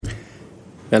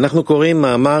אנחנו קוראים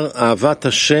מאמר אהבת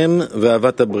השם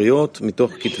ואהבת הבריות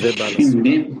מתוך כתבי בעל הסולם.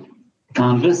 Şimdi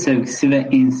Tanrı sevgisi ve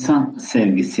insan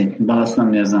sevgisi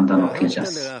Baal yazandan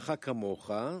okuyacağız.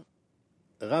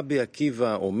 Rabbi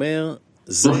Akiva omer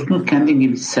Dostunu kendi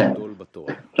gibi sev.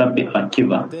 Rabbi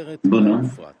Akiva bunun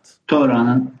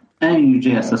Tora'nın en yüce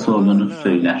yasası olduğunu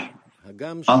söyler.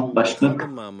 Alt başlık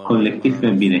kolektif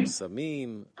ve birey.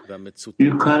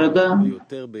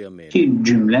 Yukarıdaki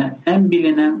cümle en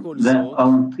bilinen ve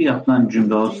alıntı yapılan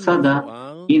cümle olsa da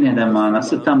yine de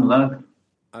manası tam olarak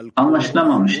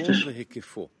anlaşılamamıştır.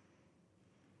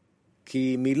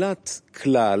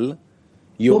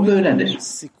 Bu böyledir.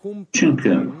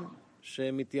 Çünkü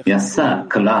yasa,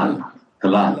 klal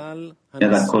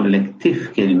ya da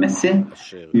kolektif kelimesi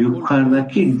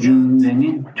yukarıdaki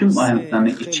cümlenin tüm ayrıntılarını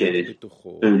içerir.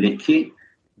 Öyle ki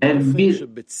her bir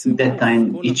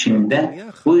detayın içinde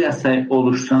bu yasayı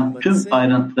oluşturan tüm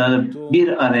ayrıntıları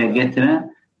bir araya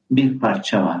getiren bir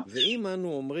parça vardır.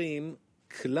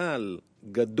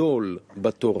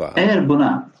 Eğer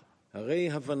buna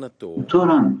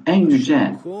Tora'nın en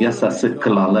yüce yasası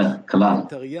klal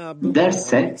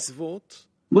dersek,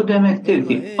 bu demektir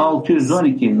ki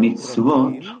 612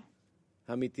 mitzvot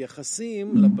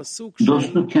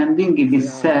dostunu kendin gibi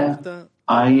sev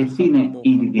ayetiyle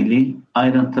ilgili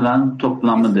ayrıntıların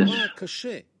toplamıdır.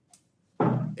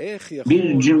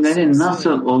 Bir cümlenin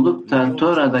nasıl olup da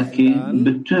Tora'daki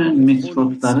bütün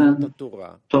mitzvotların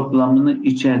toplamını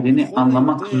içerdiğini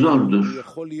anlamak zordur.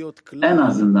 En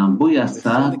azından bu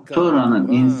yasa Tora'nın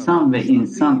insan ve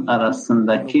insan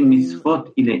arasındaki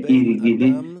mitzvot ile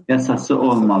ilgili yasası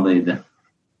olmalıydı.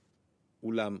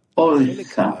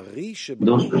 Oysa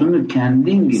dostunu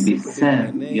kendin gibi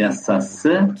sev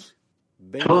yasası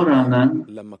Tora'nın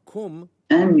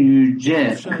en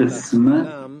yüce kısmı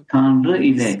Tanrı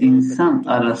ile insan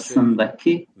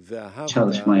arasındaki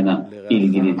çalışmayla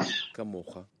ilgilidir.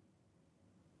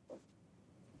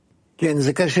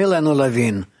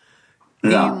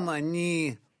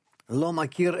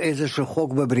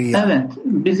 Evet,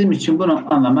 bizim için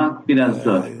bunu anlamak biraz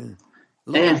zor.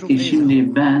 Eğer ki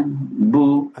şimdi ben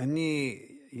bu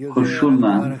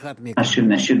koşulla aşırı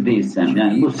neşir değilsem,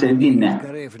 yani bu sevgi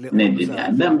nedir?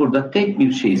 Yani ben burada tek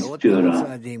bir şey istiyorum.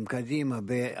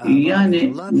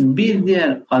 Yani bir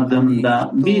diğer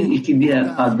adımda, iki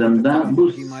diğer adımda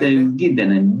bu sevgi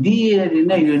denen,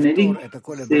 diğerine yönelik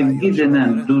sevgi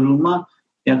denen duruma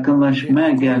yakınlaşmaya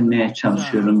gelmeye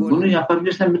çalışıyorum. Bunu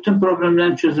yapabilirsem bütün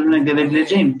problemlerin çözümüne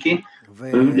gelebileceğim ki,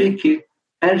 öyle ki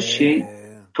her şey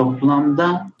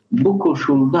toplamda bu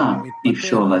koşulda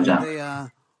ifşa olacak.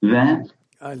 Ve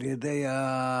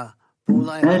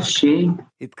her şey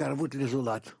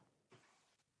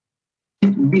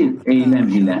bir eylem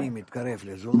ile,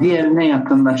 diğerine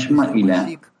yakınlaşma ile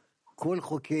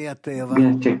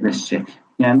gerçekleşecek.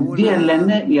 Yani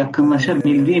diğerlerine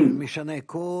yakınlaşabildiğim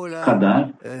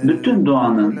kadar bütün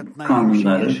doğanın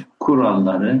kanunları,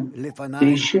 kuralları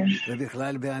değişir.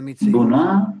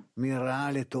 Buna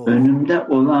önümde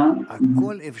olan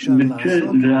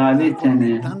bütün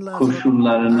realitenin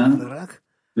koşullarını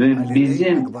ve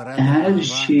bizim her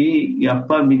şeyi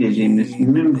yapabileceğimiz,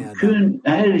 mümkün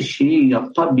her şeyi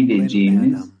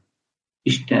yapabileceğimiz,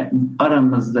 işte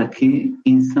aramızdaki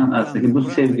insan arasındaki bu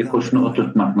sevgi koşunu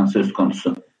oturtmakla söz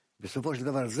konusu.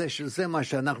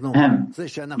 Hem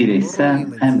bireysel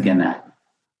hem genel.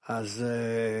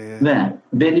 Ve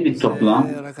belli bir toplam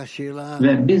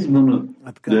ve biz bunu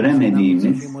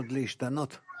göremediğimiz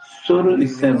soru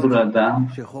ise burada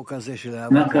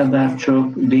ne kadar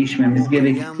çok değişmemiz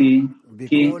gerektiği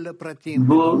ki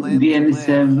bu diğerini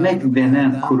sevmek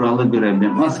denen kuralı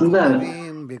görebilirim. Aslında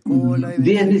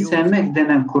diğerini sevmek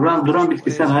denen kural duran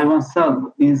bitkisel, hayvansal,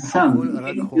 insan,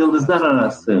 yıldızlar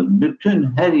arası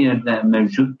bütün her yerde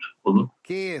mevcut olup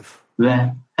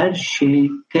ve her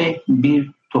şey tek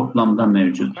bir toplamda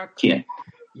mevcut ki.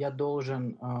 Я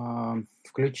должен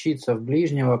включиться в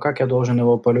ближнего, как я должен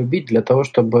его полюбить для того,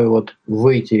 чтобы вот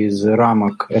выйти из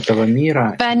рамок этого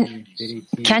мира. Ben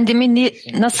kendimi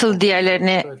nasıl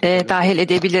diğerlerine dahil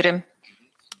edebilirim?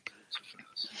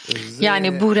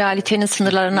 Yani bu realitenin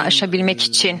sınırlarını aşabilmek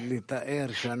için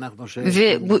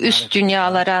ve bu üst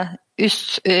dünyalara,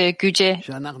 üst güce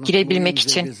girebilmek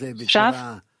için. Rav,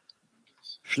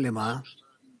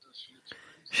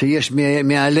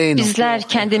 bizler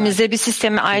kendimize bir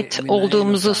sisteme ait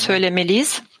olduğumuzu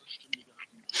söylemeliyiz.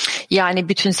 Yani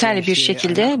bütünsel bir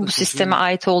şekilde bu sisteme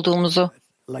ait olduğumuzu.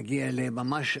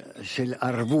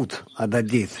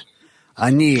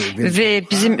 Ve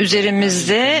bizim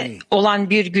üzerimizde olan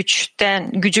bir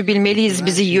gücü bilmeliyiz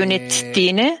bizi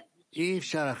yönettiğini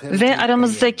Ve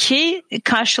aramızdaki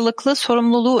karşılıklı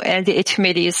sorumluluğu elde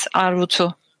etmeliyiz,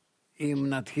 arvutu.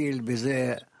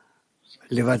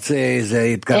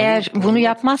 Eğer bunu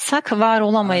yapmazsak var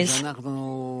olamayız.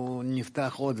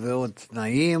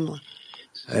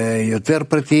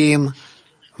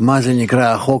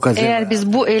 Eğer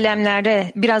biz bu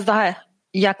eylemlere biraz daha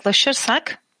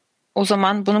yaklaşırsak, o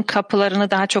zaman bunun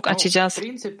kapılarını daha çok açacağız.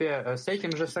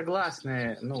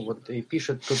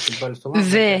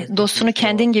 Ve dostunu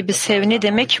kendin gibi sev ne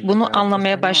demek, bunu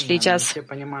anlamaya başlayacağız.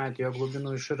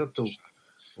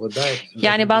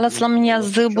 Yani Baal HaSulam'ın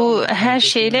yazdığı bu her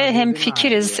şeyle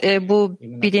hemfikiriz. Bu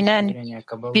bilinen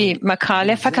bir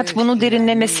makale. Fakat bunu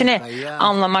derinlemesine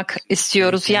anlamak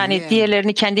istiyoruz. Yani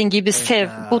diğerlerini kendin gibi sev.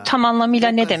 Bu tam anlamıyla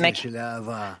ne demek?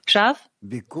 Rav?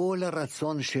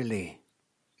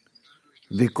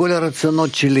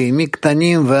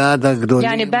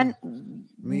 Yani ben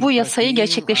bu yasayı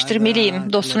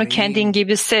gerçekleştirmeliyim. Dostunu kendin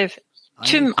gibi sev.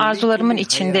 Tüm arzularımın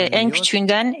içinde, en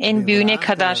küçüğünden en büyüğüne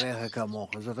kadar.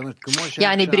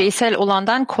 Yani bireysel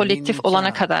olandan kolektif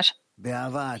olana kadar.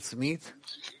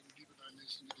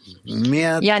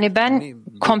 Yani ben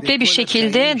komple bir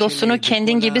şekilde dostunu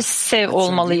kendin gibi sev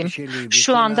olmalıyım.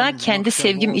 Şu anda kendi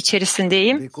sevgim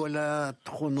içerisindeyim.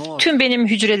 Tüm benim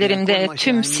hücrelerimde,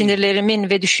 tüm sinirlerimin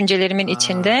ve düşüncelerimin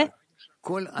içinde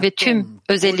ve tüm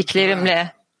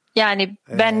özelliklerimle, yani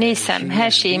ben neysem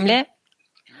her şeyimle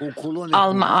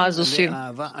alma arzusuyum.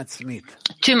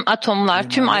 Tüm atomlar,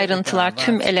 tüm ayrıntılar,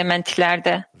 tüm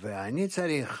elementlerde.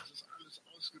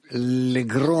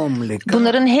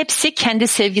 Bunların hepsi kendi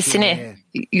sevgisine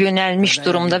yönelmiş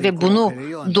durumda ve bunu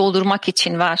doldurmak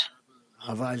için var.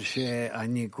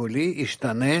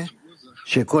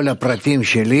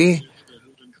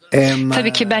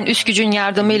 Tabii ki ben üst gücün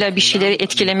yardımıyla bir şeyleri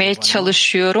etkilemeye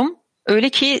çalışıyorum. Öyle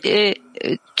ki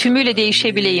tümüyle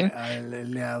değişebileyim.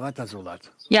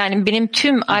 Yani benim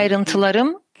tüm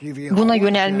ayrıntılarım buna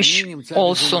yönelmiş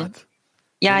olsun.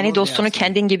 Yani dostunu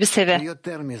kendin gibi seve.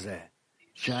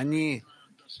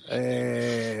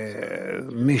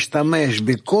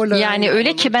 Yani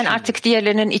öyle ki ben artık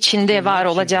diğerlerinin içinde var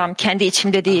olacağım, kendi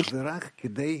içimde değil.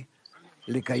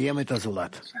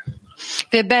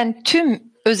 Ve ben tüm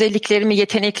özelliklerimi,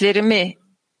 yeteneklerimi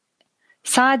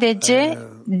sadece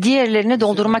diğerlerini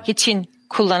doldurmak için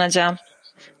kullanacağım.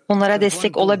 Onlara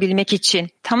destek olabilmek için.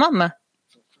 Tamam mı?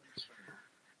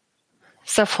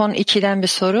 Safon 2'den bir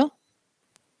soru.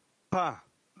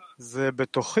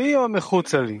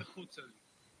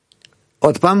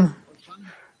 עוד פעם?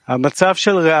 המצב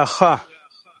של רעך,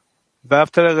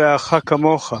 ואהבת לרעך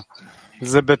כמוך,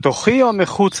 זה בתוכי או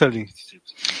מחוצה לי?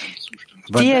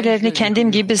 Diğerlerini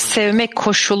kendim gibi sevmek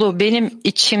koşulu benim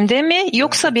içimde mi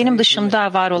yoksa benim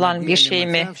dışımda var olan bir şey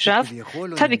mi? Rav,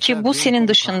 tabii ki bu senin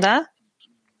dışında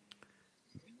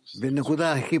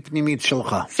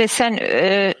ve sen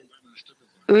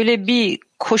öyle bir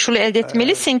koşulu elde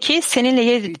etmelisin ki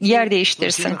seninle yer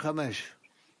değiştirsin.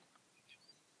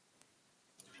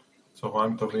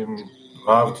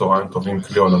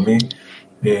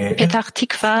 Petah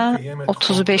Tikva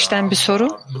 35'ten bir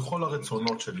soru.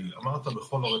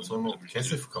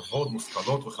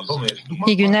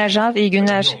 İyi günler Rav, iyi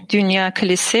günler Dünya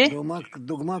Kilisi.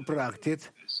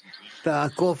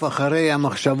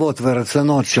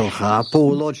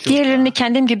 Diğerlerini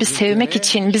kendim gibi sevmek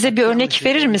için bize bir örnek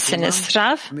verir misiniz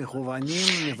Rav?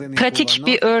 Pratik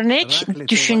bir örnek,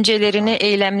 düşüncelerini,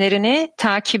 eylemlerini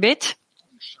takip et.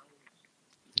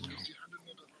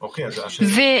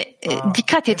 Ve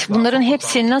dikkat et, bunların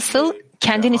hepsi nasıl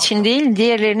kendin için değil,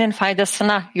 diğerlerinin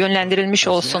faydasına yönlendirilmiş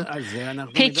olsun.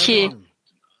 Peki,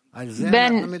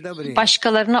 ben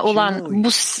başkalarına olan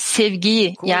bu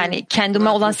sevgiyi, yani kendime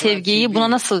olan sevgiyi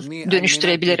buna nasıl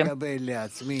dönüştürebilirim?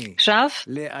 Rav,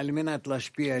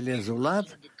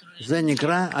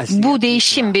 bu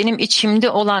değişim benim içimde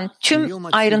olan tüm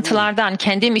ayrıntılardan,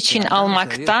 kendim için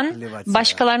almaktan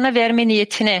başkalarına verme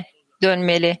niyetine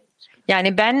dönmeli.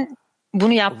 Yani ben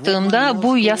bunu yaptığımda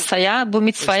bu yasaya, bu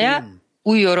mitzvaya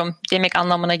uyuyorum demek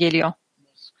anlamına geliyor.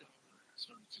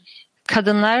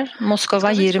 Kadınlar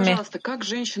Moskova 20.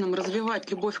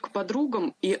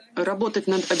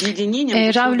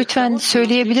 Rav lütfen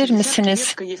söyleyebilir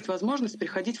misiniz?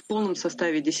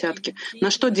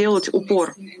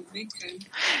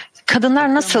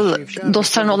 Kadınlar nasıl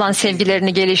dostlarına olan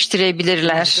sevgilerini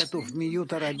geliştirebilirler?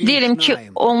 Diyelim ki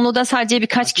onluda sadece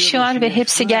birkaç kişi var ve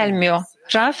hepsi gelmiyor.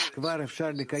 Rav?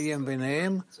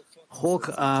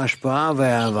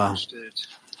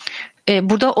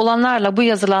 Burada olanlarla bu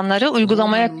yazılanları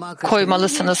uygulamaya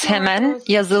koymalısınız hemen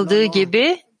yazıldığı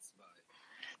gibi.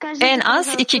 en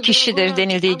az 2 kişidir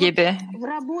denildiği gibi.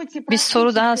 Bir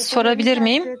soru daha sorabilir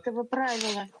miyim?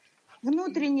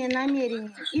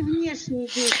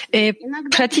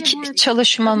 Pratik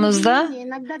çalışmamızda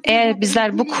eğer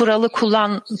bizler bu kuralı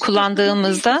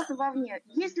kullandığımızda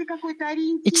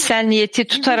içsel niyeti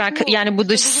tutarak, yani bu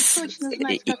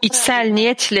içsel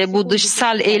niyetle bu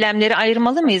dışsal eylemleri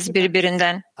ayırmalı mıyız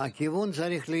birbirinden?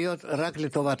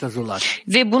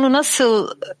 Ve bunu nasıl,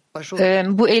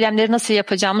 bu eylemleri nasıl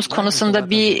yapacağımız konusunda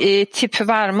bir tip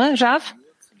var mı Rav?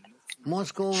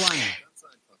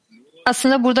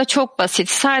 Aslında burada çok basit.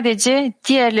 Sadece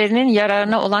diğerlerinin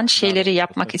yararına olan şeyleri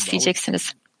yapmak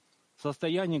isteyeceksiniz.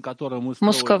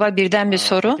 Moskova 1'den bir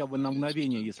soru.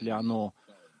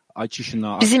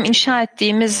 Bizim inşa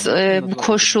ettiğimiz bu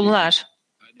koşullar,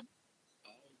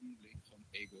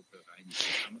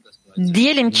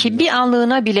 diyelim ki bir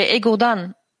anlığına bile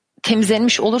egodan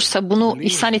temizlenmiş olursa bunu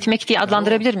ihsan etmek diye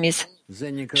adlandırabilir miyiz?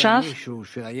 Rav?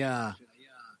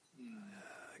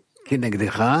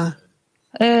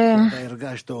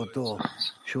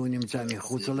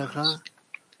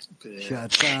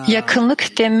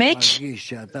 Yakınlık demek,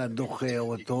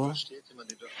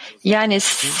 yani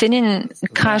senin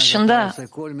karşında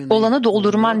olanı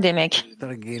doldurman demek.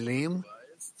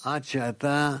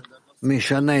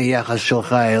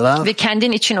 Ve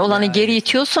kendin için olanı geri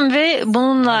itiyorsun ve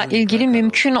bununla ilgili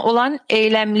mümkün olan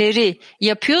eylemleri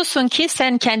yapıyorsun ki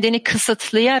sen kendini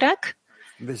kısıtlayarak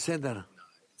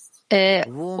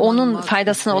onun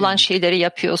faydasına olan şeyleri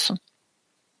yapıyorsun.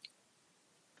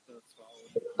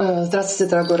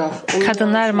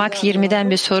 Kadınlar Mak 20'den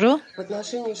bir soru.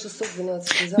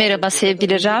 Merhaba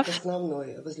sevgili Rav.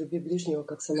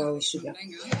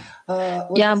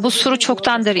 Yani bu soru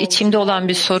çoktandır içimde olan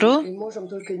bir soru.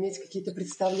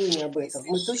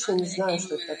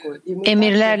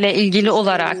 Emirlerle ilgili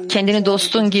olarak kendini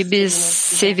dostun gibi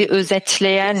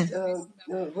özetleyen,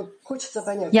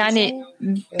 yani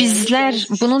bizler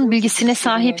bunun bilgisine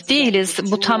sahip değiliz.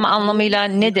 Bu tam anlamıyla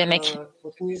ne demek?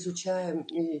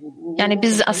 Yani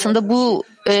biz aslında bu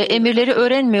emirleri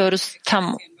öğrenmiyoruz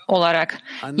tam olarak.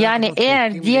 Yani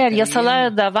eğer diğer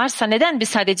yasalar da varsa neden biz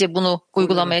sadece bunu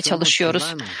uygulamaya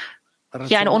çalışıyoruz?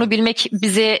 Yani onu bilmek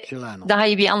bize daha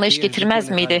iyi bir anlayış getirmez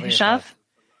miydi Rav?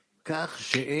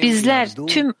 Bizler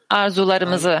tüm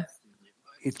arzularımızı,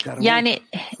 yani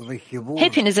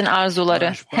hepinizin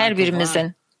arzuları, her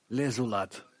birimizin,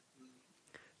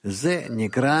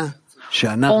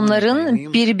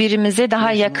 onların birbirimize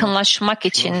daha yakınlaşmak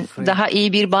için, daha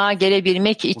iyi bir bağa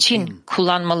gelebilmek için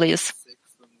kullanmalıyız.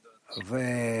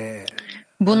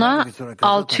 Buna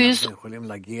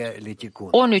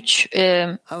 613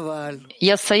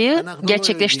 yasayı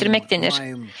gerçekleştirmek denir.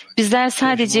 Bizler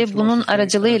sadece bunun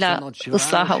aracılığıyla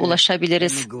ıslaha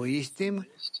ulaşabiliriz.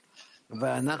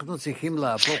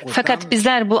 Fakat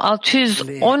bizler bu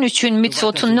 613'ün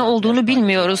mitzvotun ne olduğunu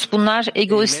bilmiyoruz. Bunlar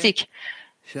egoistik.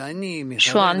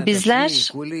 Şu an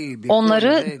bizler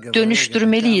onları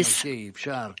dönüştürmeliyiz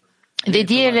ve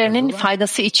diğerlerinin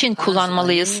faydası için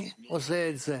kullanmalıyız.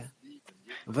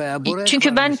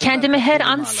 Çünkü ben kendimi her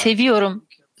an seviyorum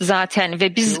zaten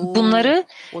ve biz bunları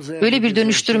öyle bir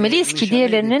dönüştürmeliyiz ki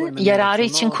diğerlerinin yararı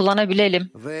için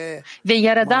kullanabilelim. Ve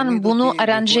Yaradan bunu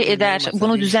aranje eder,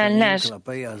 bunu düzenler.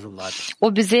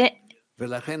 O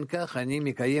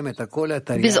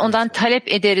biz ondan talep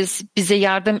ederiz bize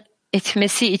yardım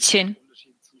etmesi için.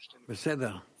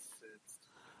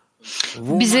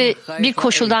 Bizi bir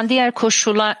koşuldan diğer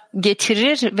koşula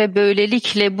getirir ve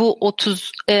böylelikle bu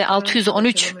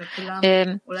 613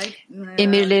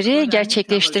 emirleri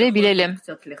gerçekleştirebilelim.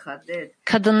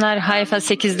 Kadınlar Hayfa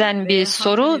 8'den bir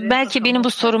soru. Belki benim bu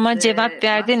soruma cevap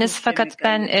verdiniz fakat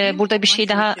ben burada bir şey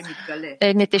daha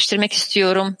netleştirmek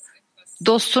istiyorum.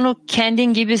 Dostunu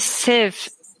kendin gibi sev,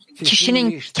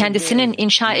 kişinin kendisinin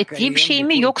inşa ettiği bir şey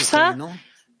mi yoksa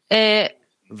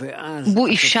bu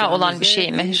ifşa olan bir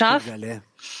şey mi? Rav,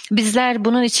 bizler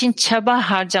bunun için çaba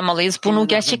harcamalıyız. Bunu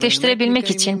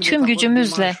gerçekleştirebilmek için tüm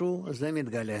gücümüzle.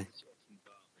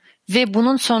 Ve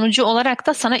bunun sonucu olarak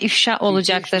da sana ifşa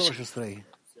olacaktır.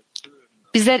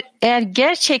 Bizler eğer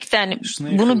gerçekten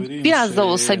bunu biraz da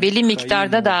olsa belli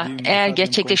miktarda da eğer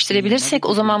gerçekleştirebilirsek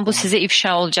o zaman bu size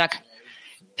ifşa olacak.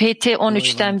 PT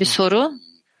 13'ten bir soru.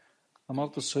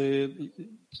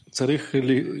 צריך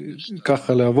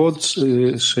ככה לעבוד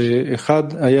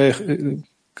שאחד היה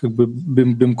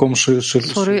במקום של...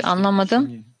 Soruyu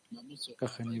anlamadım.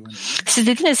 Siz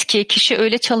dediniz ki kişi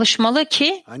öyle çalışmalı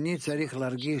ki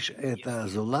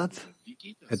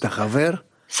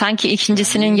sanki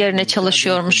ikincisinin yerine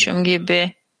çalışıyormuşum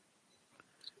gibi.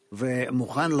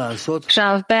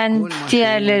 Rav, ben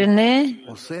diğerlerini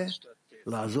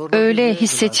öyle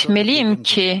hissetmeliyim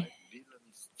ki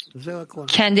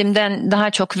kendimden daha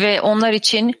çok ve onlar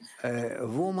için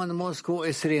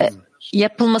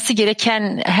yapılması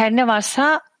gereken her ne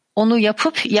varsa onu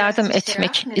yapıp yardım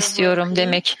etmek istiyorum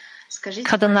demek.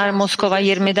 Kadınlar Moskova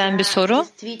 20'den bir soru.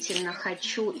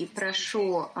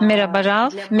 Merhaba Rav,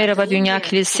 merhaba Dünya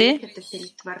Kilisi.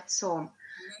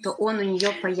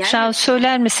 Rav,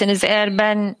 söyler misiniz, eğer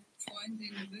ben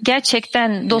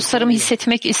gerçekten dostlarımı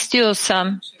hissetmek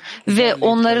istiyorsam ve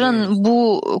onların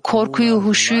bu korkuyu,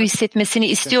 huşuyu hissetmesini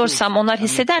istiyorsam onlar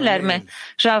hissederler mi?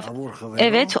 Rav,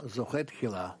 evet,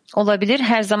 olabilir.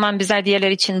 Her zaman bizler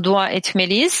diğerler için dua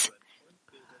etmeliyiz.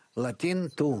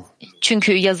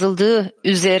 Çünkü yazıldığı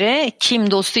üzere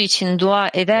kim dostu için dua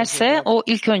ederse o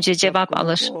ilk önce cevap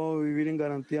alır.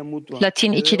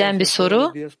 Latin 2'den bir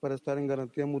soru.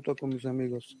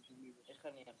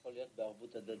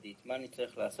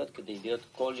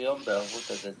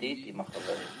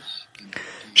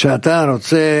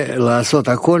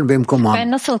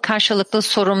 Ben nasıl karşılıklı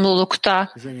sorumlulukta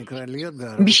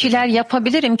bir şeyler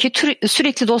yapabilirim ki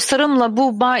sürekli dostlarımla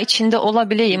bu bağ içinde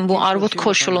olabileyim bu arvut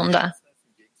koşulunda?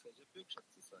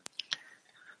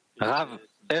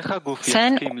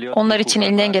 Sen onlar için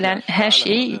elinden gelen her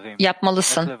şeyi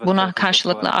yapmalısın. Buna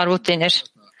karşılıklı arvut denir.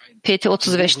 PT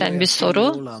 35'ten bir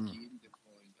soru.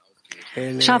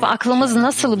 Rav, aklımız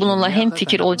nasıl bununla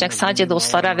hemfikir olacak sadece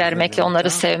dostlara vermekle, onları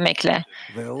sevmekle?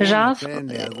 Rav,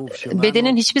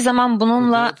 bedenin hiçbir zaman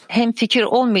bununla hemfikir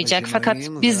olmayacak. Fakat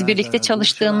biz birlikte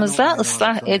çalıştığımızda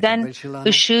ıslah eden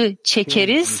ışığı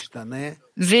çekeriz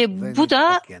ve bu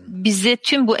da bize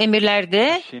tüm bu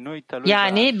emirlerde,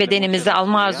 yani bedenimizi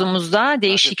alma arzumuzda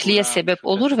değişikliğe sebep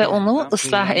olur ve onu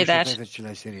ıslah eder.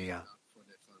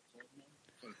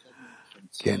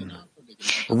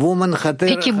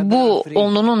 Peki bu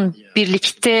onunun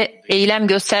birlikte eylem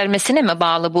göstermesine mi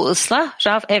bağlı bu ıslah?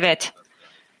 Rav, evet.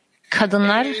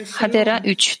 Kadınlar Hadera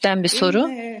 3'ten bir soru.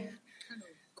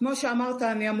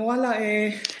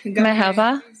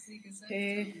 Merhaba.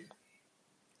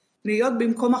 להיות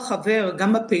במקום החבר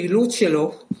גם בפעילות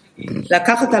שלו,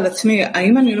 לקחת על עצמי,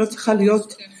 האם אני לא צריכה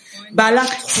להיות בעלת...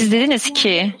 Siz dediniz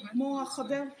ki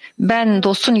ben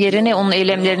dostun yerine onun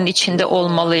eylemlerinin içinde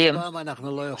olmalıyım.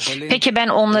 Peki ben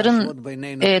onların,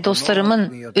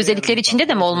 dostlarımın özellikleri içinde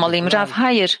de mi olmalıyım? Rav,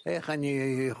 hayır.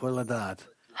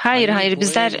 Hayır,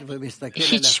 bizler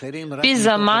hiçbir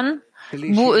zaman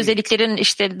bu özelliklerin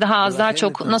işte daha az daha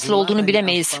çok nasıl olduğunu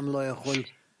bilemeyiz.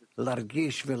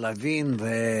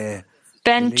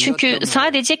 Ben çünkü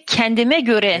sadece kendime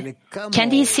göre,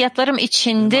 kendi hissiyatlarım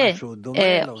içinde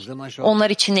onlar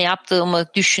için ne yaptığımı,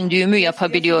 düşündüğümü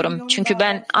yapabiliyorum. Çünkü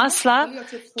ben asla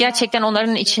gerçekten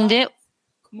onların içinde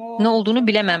ne olduğunu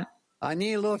bilemem.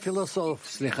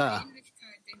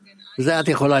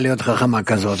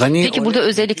 Peki burada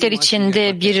özellikler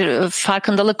içinde bir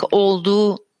farkındalık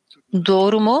olduğu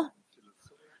doğru mu?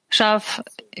 Rav,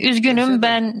 üzgünüm,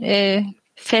 ben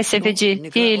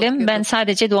felsefeci değilim. Ben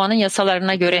sadece doğanın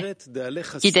yasalarına göre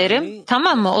giderim.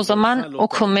 Tamam mı? O zaman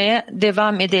okumaya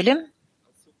devam edelim.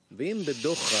 ואם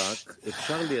בדוחק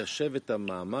אפשר ליישב את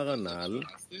המאמר הנ"ל,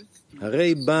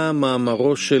 הרי בא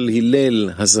מאמרו של הלל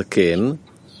הזקן,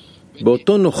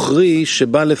 באותו נוכרי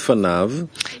שבא לפניו,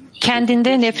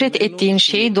 kendinde nefret ettiğin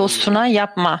şeyi dostuna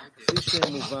yapma.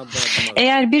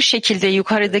 Eğer bir şekilde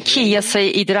yukarıdaki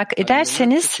yasayı idrak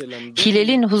ederseniz,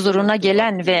 Hilal'in huzuruna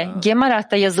gelen ve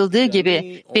Gemarat'ta yazıldığı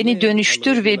gibi beni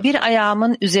dönüştür ve bir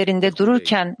ayağımın üzerinde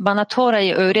dururken bana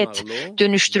Tora'yı öğret,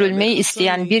 dönüştürülmeyi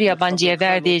isteyen bir yabancıya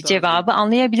verdiği cevabı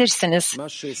anlayabilirsiniz.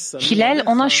 Hilal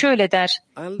ona şöyle der,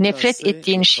 nefret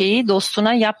ettiğin şeyi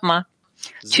dostuna yapma.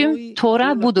 Tüm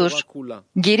Tora budur.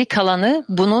 Geri kalanı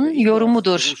bunun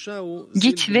yorumudur.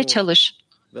 Git ve çalış.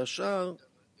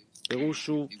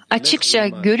 Açıkça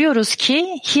görüyoruz ki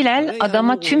Hilal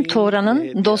adama tüm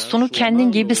Tora'nın dostunu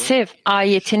kendin gibi sev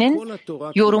ayetinin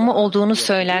yorumu olduğunu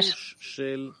söyler.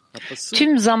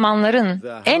 Tüm zamanların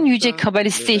en yüce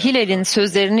kabalisti Hilal'in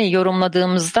sözlerini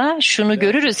yorumladığımızda şunu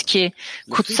görürüz ki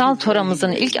kutsal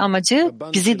Tora'mızın ilk amacı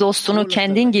bizi dostunu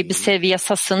kendin gibi sev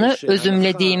yasasını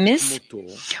özümlediğimiz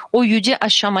o yüce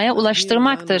aşamaya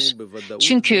ulaştırmaktır.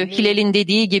 Çünkü Hilal'in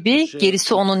dediği gibi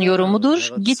gerisi onun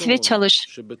yorumudur, git ve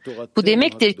çalış. Bu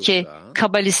demektir ki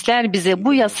kabalistler bize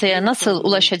bu yasaya nasıl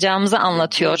ulaşacağımızı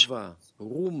anlatıyor.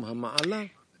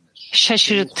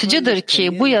 Şaşırtıcıdır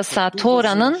ki bu yasa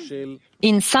Tora'nın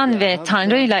insan ve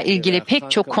Tanrı ile ilgili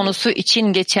pek çok konusu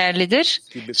için geçerlidir.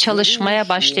 Çalışmaya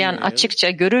başlayan açıkça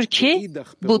görür ki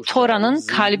bu Tora'nın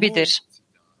kalbidir.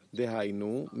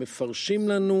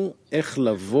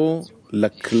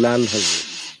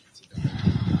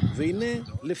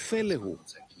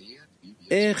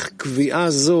 איך קביעה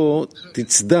זו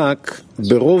תצדק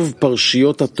ברוב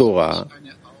פרשיות התורה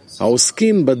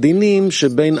העוסקים בדינים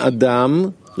שבין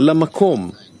אדם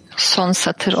למקום. Son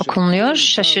satır okunmuyor.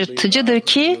 Şaşırtıcıdır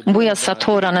ki bu yasa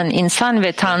Tora'nın insan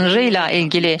ve Tanrı ile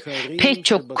ilgili pek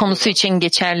çok konusu için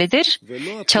geçerlidir.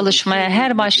 Çalışmaya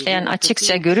her başlayan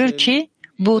açıkça görür ki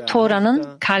bu Tora'nın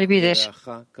kalbidir.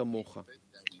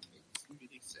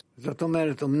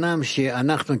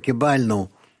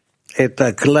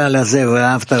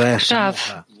 Rav,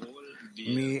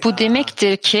 bu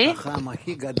demektir ki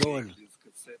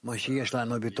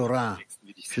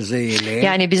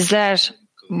yani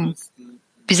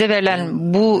bize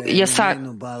verilen bu yasa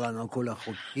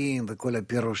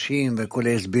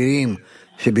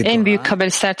en büyük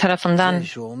kabalistler tarafından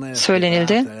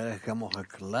söylenildi.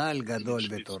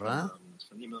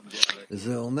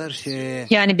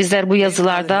 Yani bizler bu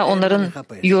yazılarda onların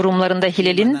yorumlarında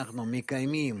Hilal'in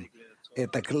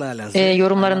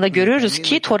yorumlarında görüyoruz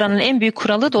ki Tora'nın en büyük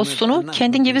kuralı dostunu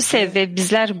kendin gibi sev ve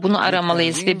bizler bunu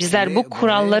aramalıyız ve bizler bu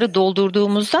kuralları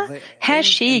doldurduğumuzda her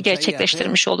şeyi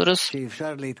gerçekleştirmiş oluruz.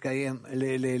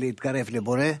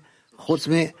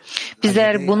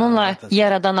 Bizler bununla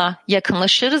Yaradan'a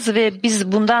yakınlaşırız ve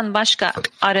biz bundan başka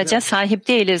araca sahip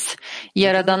değiliz.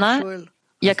 Yaradan'a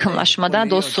yakınlaşmada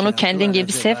dostunu kendin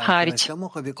gibi sev hariç.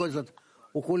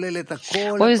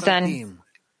 O yüzden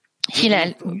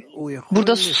Hilal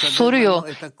burada soruyor.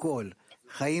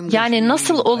 Yani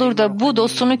nasıl olur da bu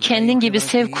dostunu kendin gibi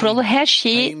sev kuralı her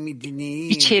şeyi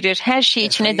içerir, her şeyi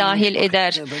içine dahil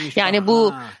eder. Yani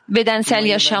bu bedensel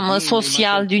yaşamı,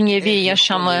 sosyal, dünyevi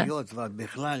yaşamı.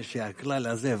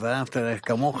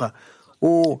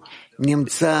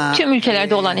 Tüm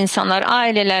ülkelerde olan insanlar,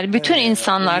 aileler, bütün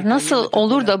insanlar nasıl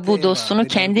olur da bu dostunu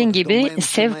kendin gibi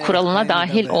sev kuralına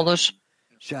dahil olur?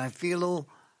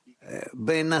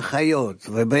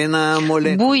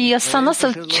 Bu yasa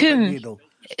nasıl tüm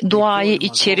doğayı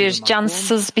içerir,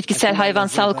 cansız, bitkisel,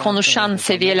 hayvansal konuşan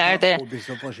seviyelerde.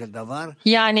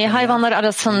 Yani hayvanlar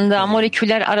arasında,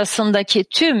 moleküller arasındaki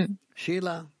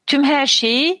tüm her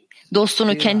şeyi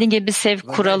dostunu kendin gibi sev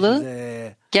kuralı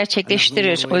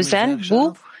gerçekleştirir. O yüzden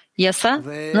bu yasa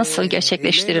nasıl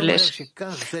gerçekleştirilir?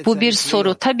 Bu bir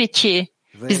soru. Tabii ki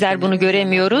bizler bunu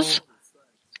göremiyoruz.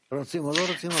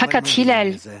 Fakat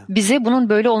Hilal bize bunun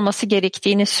böyle olması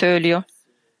gerektiğini söylüyor.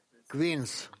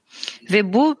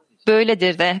 Ve bu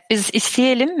böyledir de. Biz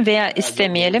isteyelim veya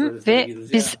istemeyelim ve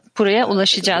biz buraya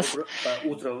ulaşacağız.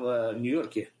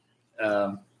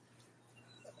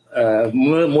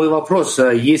 Мой вопрос,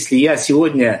 если я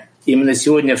сегодня, именно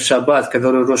сегодня в шаббат,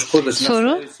 который Рош Ходеш...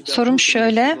 Sorum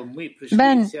şöyle,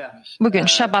 ben bugün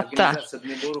Şabat'ta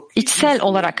içsel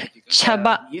olarak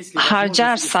çaba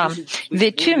harcarsam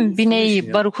ve tüm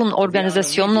Binei Baruk'un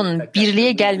organizasyonunun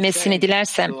birliğe gelmesini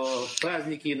dilersem,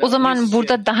 o zaman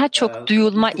burada daha çok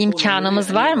duyulma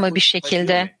imkanımız var mı bir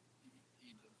şekilde?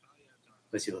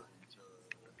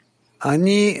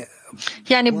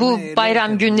 Yani bu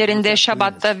bayram günlerinde,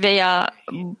 Şabat'ta veya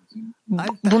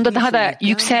bunda daha da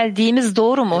yükseldiğimiz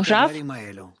doğru mu Rav?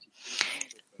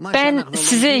 Ben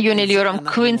size yöneliyorum,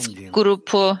 Queens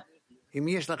grubu.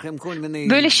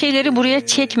 Böyle şeyleri buraya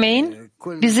çekmeyin.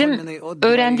 Bizim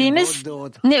öğrendiğimiz,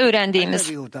 ne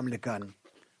öğrendiğimiz?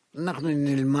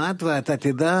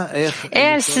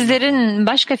 Eğer sizlerin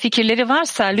başka fikirleri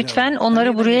varsa lütfen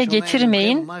onları buraya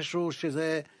getirmeyin.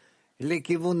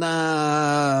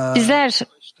 Bizler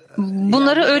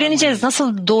bunları öğreneceğiz.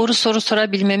 Nasıl doğru soru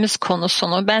sorabilmemiz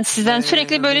konusunu. Ben sizden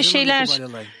sürekli böyle şeyler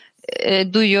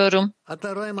duyuyorum.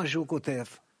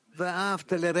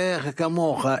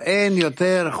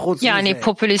 Yani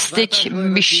popülistik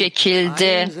bir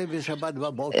şekilde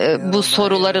bu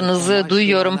sorularınızı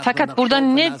duyuyorum. Fakat burada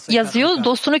ne yazıyor?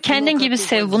 Dostunu kendin gibi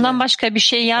sev. Bundan başka bir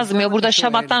şey yazmıyor. Burada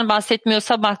Şabat'tan bahsetmiyor,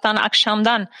 sabahtan,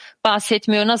 akşamdan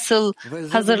bahsetmiyor. Nasıl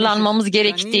hazırlanmamız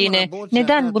gerektiğini.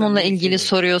 Neden bununla ilgili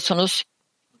soruyorsunuz?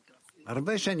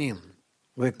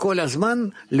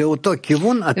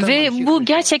 Ve bu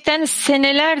gerçekten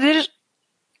senelerdir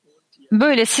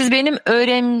böyle. Siz benim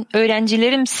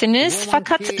öğrencilerimsiniz.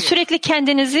 Fakat sürekli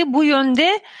kendinizi bu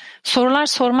yönde sorular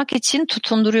sormak için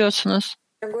tutunduruyorsunuz.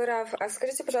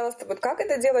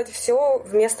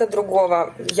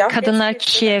 Kadınlar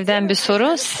Kiev'den bir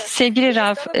soru. Sevgili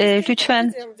Rav,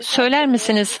 lütfen söyler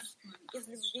misiniz?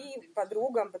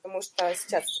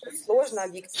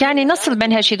 Yani nasıl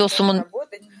ben her şeyi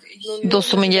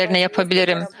dostumun yerine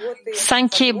yapabilirim?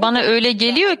 Sanki bana öyle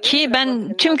geliyor ki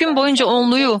ben tüm gün boyunca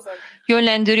onluyu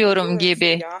yönlendiriyorum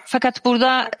gibi. Fakat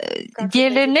burada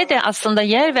diğerlerine de aslında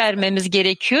yer vermemiz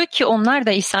gerekiyor ki onlar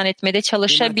da ihsan etmede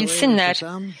çalışabilsinler.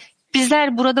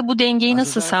 Bizler burada bu dengeyi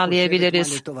nasıl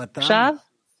sağlayabiliriz? Rav?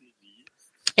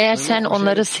 Eğer sen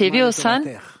onları seviyorsan,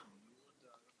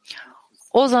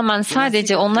 o zaman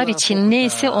sadece onlar için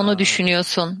neyse onu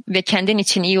düşünüyorsun ve kendin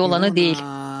için iyi olanı değil.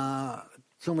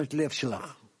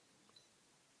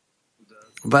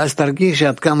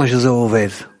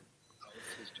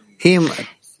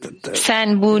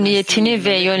 Sen bu niyetini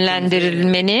ve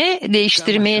yönlendirilmeni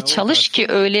değiştirmeye çalış ki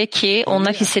öyle ki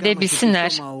onlar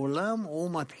hissedebilsinler.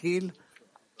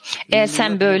 Eğer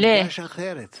sen böyle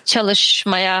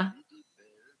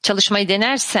çalışmayı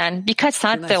denersen birkaç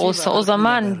saat de olsa o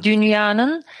zaman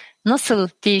dünyanın nasıl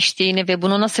değiştiğini ve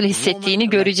bunu nasıl hissettiğini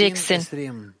göreceksin.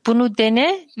 Bunu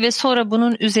dene ve sonra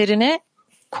bunun üzerine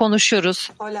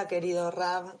konuşuruz.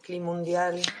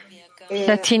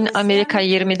 Latin Amerika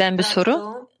 20'den bir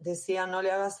soru. Decía, no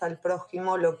le hagas al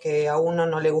prójimo lo que a uno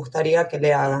no le gustaría que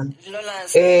le hagan.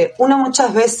 Uno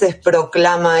muchas veces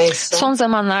proclama eso. Son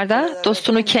zamanlarda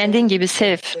dostunu kendin gibi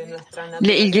sev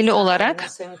ile ilgili olarak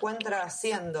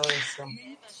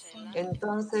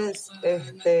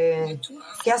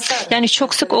yani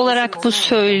çok sık olarak bu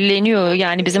söyleniyor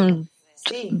yani bizim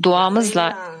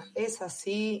duamızla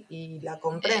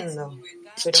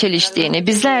çeliştiğini.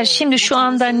 Bizler şimdi şu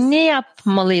anda ne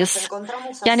yapmalıyız?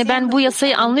 Yani ben bu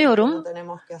yasayı anlıyorum.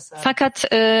 Fakat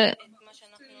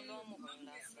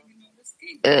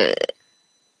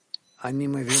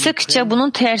sıkça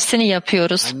bunun tersini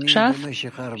yapıyoruz. Raf,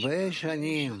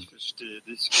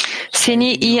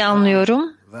 seni iyi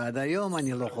anlıyorum.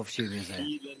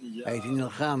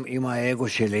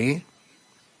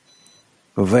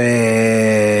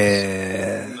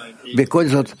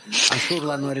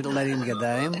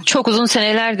 Çok uzun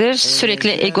senelerdir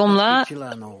sürekli egomla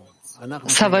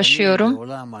savaşıyorum.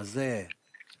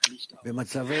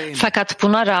 Fakat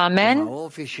buna rağmen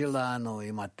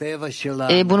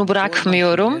bunu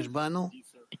bırakmıyorum.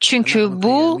 Çünkü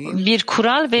bu bir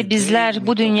kural ve bizler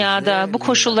bu dünyada, bu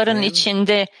koşulların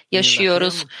içinde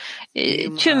yaşıyoruz.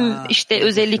 Tüm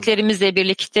özelliklerimizle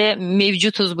birlikte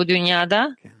mevcutuz bu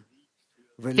dünyada.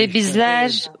 Ve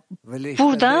bizler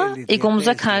burada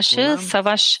egomuza karşı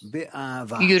savaş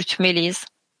yürütmeliyiz.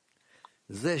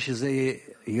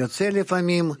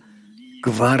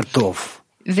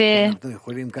 Ve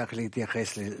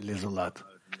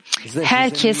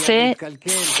herkese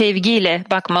sevgiyle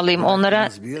bakmalıyım. Onlara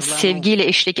sevgiyle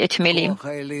eşlik etmeliyim.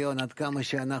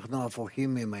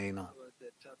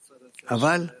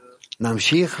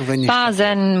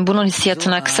 Bazen bunun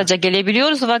hissiyatına kısaca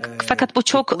gelebiliyoruz fakat bu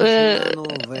çok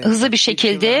hızlı bir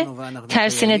şekilde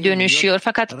tersine dönüşüyor.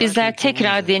 Fakat bizler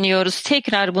tekrar deniyoruz,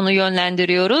 tekrar bunu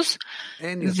yönlendiriyoruz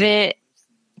ve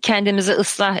kendimizi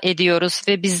ıslah ediyoruz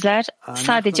ve bizler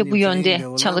sadece bu yönde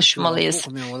çalışmalıyız.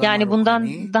 Yani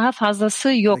bundan daha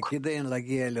fazlası yok.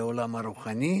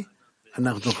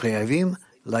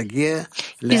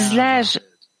 Bizler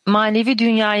manevi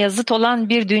dünyaya zıt olan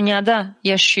bir dünyada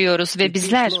yaşıyoruz ve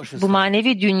bizler bu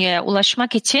manevi dünyaya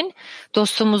ulaşmak için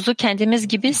dostumuzu kendimiz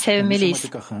gibi sevmeliyiz.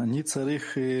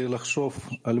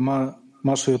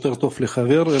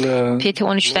 PT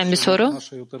 13'ten bir soru.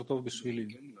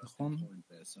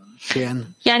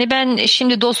 Yani ben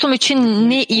şimdi dostum için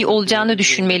ne iyi olacağını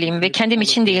düşünmeliyim ve kendim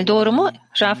için değil, doğru mu?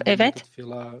 Raf, evet.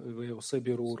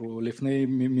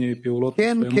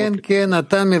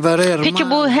 Peki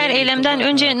bu her eylemden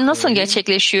önce nasıl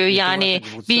gerçekleşiyor? Yani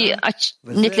bir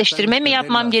netleştirme mi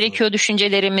yapmam gerekiyor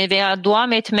düşüncelerimi veya dua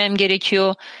mı etmem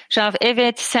gerekiyor? Raf,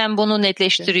 evet, sen bunu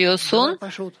netleştiriyorsun.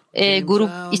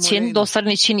 Grup için, dostların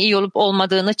için iyi olup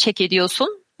olmadığını check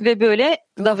ediyorsun ve böyle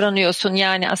davranıyorsun.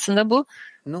 Yani aslında bu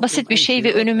basit bir şey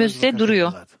ve önümüzde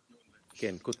duruyor.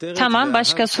 Tamam,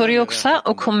 başka soru yoksa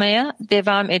okumaya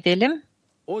devam edelim.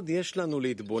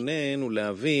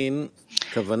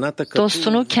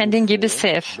 Dostunu kendin gibi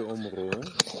sev.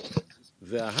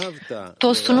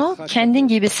 Dostunu kendin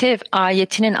gibi sev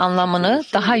ayetinin anlamını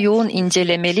daha yoğun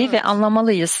incelemeli ve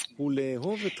anlamalıyız.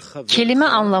 Kelime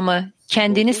anlamı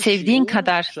kendini sevdiğin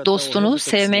kadar dostunu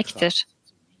sevmektir.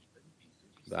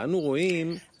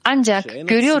 Ancak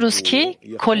görüyoruz ki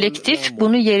kolektif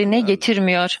bunu yerine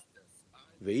getirmiyor.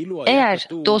 Eğer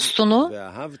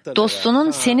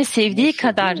dostunun seni sevdiği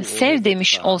kadar sev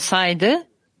demiş olsaydı,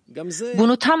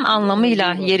 bunu tam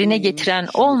anlamıyla yerine getiren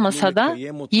olmasa da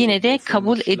yine de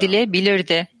kabul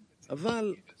edilebilirdi.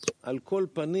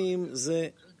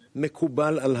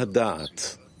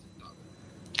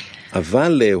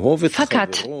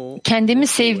 Fakat kendimi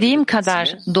sevdiğim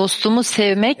kadar dostumu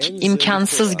sevmek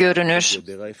imkansız görünür.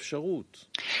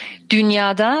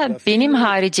 Dünyada benim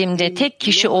haricimde tek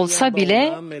kişi olsa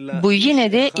bile bu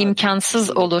yine de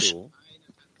imkansız olur.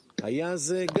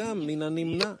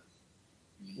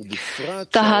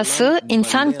 Dahası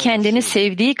insan kendini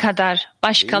sevdiği kadar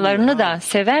başkalarını da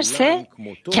severse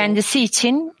kendisi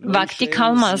için vakti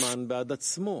kalmaz.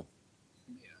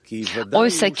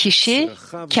 Oysa kişi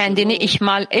kendini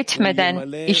ihmal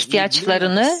etmeden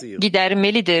ihtiyaçlarını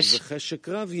gidermelidir.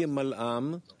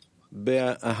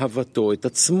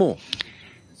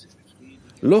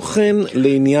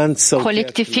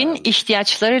 Kolektifin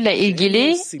ihtiyaçlarıyla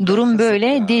ilgili durum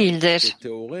böyle değildir.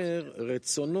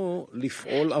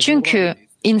 Çünkü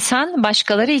insan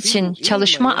başkaları için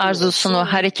çalışma arzusunu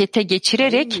harekete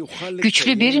geçirerek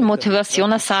güçlü bir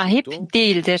motivasyona sahip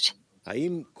değildir.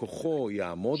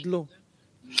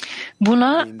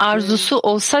 Buna arzusu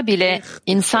olsa bile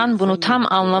insan bunu tam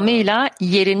anlamıyla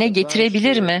yerine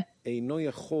getirebilir mi?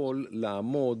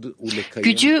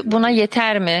 Gücü buna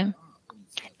yeter mi?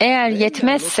 Eğer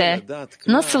yetmezse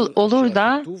nasıl olur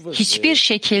da hiçbir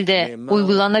şekilde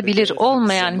uygulanabilir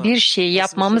olmayan bir şey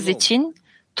yapmamız için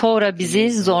Tora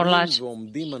bizi zorlar.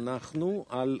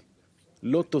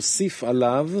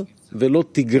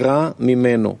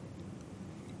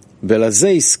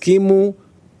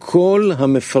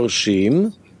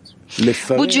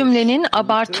 Bu cümlenin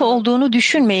abartı olduğunu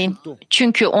düşünmeyin.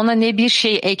 Çünkü ona ne bir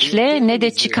şey ekle ne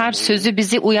de çıkar sözü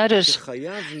bizi uyarır.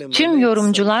 Tüm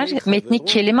yorumcular metni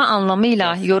kelime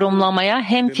anlamıyla yorumlamaya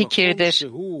hemfikirdir.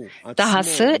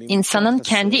 Dahası insanın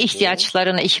kendi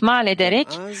ihtiyaçlarını ihmal ederek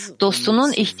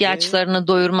dostunun ihtiyaçlarını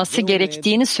doyurması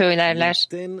gerektiğini söylerler.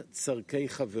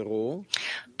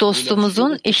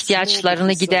 Dostumuzun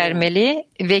ihtiyaçlarını gidermeli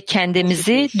ve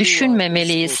kendimizi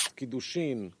düşünmemeliyiz.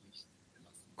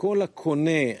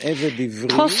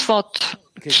 Tosfot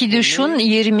Kiduş'un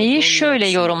 20'yi şöyle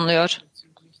yorumluyor.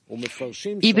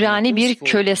 İbrani bir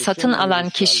köle satın alan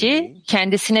kişi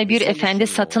kendisine bir efendi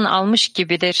satın almış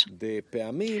gibidir.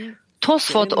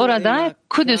 Tosfot orada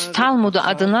Kudüs Talmudu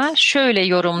adına şöyle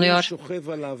yorumluyor.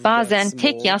 Bazen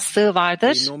tek yastığı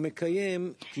vardır.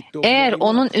 Eğer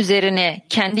onun üzerine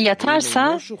kendi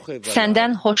yatarsa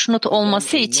senden hoşnut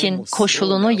olması için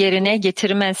koşulunu yerine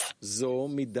getirmez.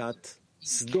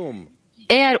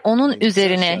 Eğer onun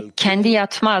üzerine kendi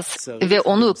yatmaz ve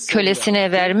onu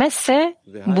kölesine vermezse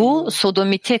bu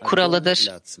sodomite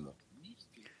kuralıdır.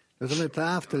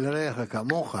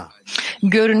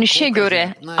 Görünüşe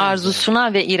göre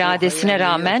arzusuna ve iradesine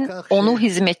rağmen onu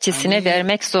hizmetçisine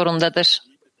vermek zorundadır.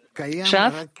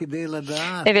 Rav,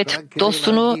 evet,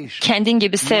 dostunu kendin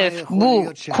gibi sev.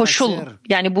 Bu koşul,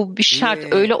 yani bu bir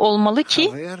şart, öyle olmalı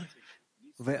ki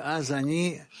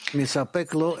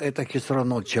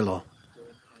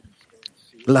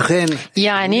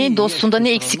yani dostunda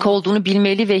ne eksik olduğunu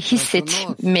bilmeli ve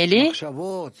hissetmeli,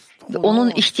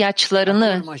 onun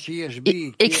ihtiyaçlarını,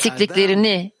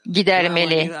 eksikliklerini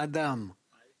gidermeli.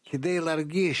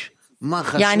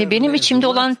 Yani benim içimde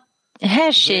olan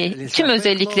her şey, tüm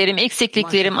özelliklerim,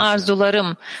 eksikliklerim,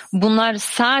 arzularım, bunlar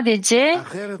sadece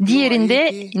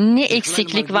diğerinde ne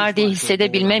eksiklik var diye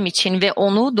hissedebilmem için ve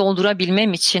onu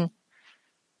doldurabilmem için,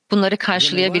 bunları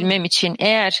karşılayabilmem için.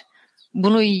 Eğer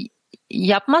bunu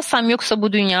yapmazsam yoksa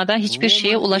bu dünyada hiçbir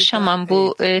şeye ulaşamam.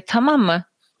 Bu tamam mı?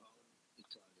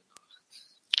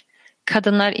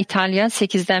 Kadınlar İtalya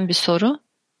 8'den bir soru.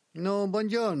 No,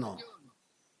 buongiorno.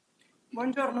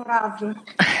 Buongiorno Rav.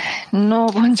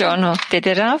 No, buongiorno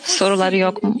dedi Rav. Soruları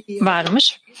yok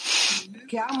varmış.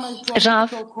 Rav,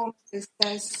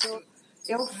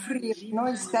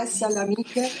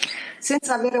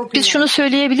 biz şunu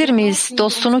söyleyebilir miyiz?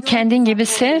 Dostunu kendin gibi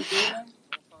sev.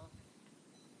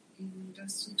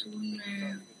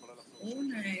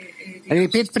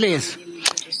 Repeat please.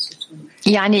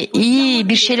 Yani iyi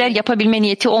bir şeyler yapabilme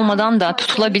niyeti olmadan da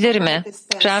tutulabilir mi?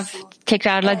 Rav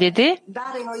tekrarla dedi.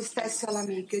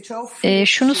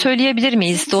 Şunu söyleyebilir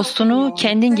miyiz? Dostunu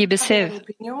kendin gibi sev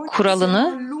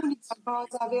kuralını.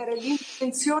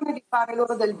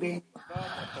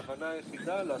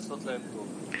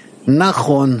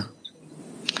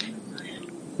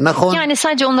 Yani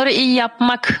sadece onlara iyi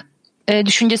yapmak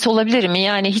düşüncesi olabilir mi?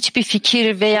 Yani hiçbir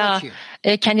fikir veya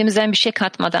kendimizden bir şey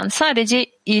katmadan sadece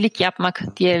iyilik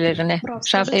yapmak diğerlerine.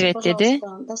 Rav evet dedi.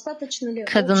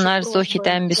 Kadınlar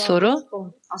Zohi'den bir soru.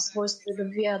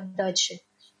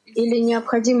 Или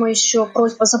необходимо еще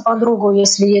просьба за подругу,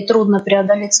 если ей трудно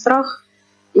преодолеть страх,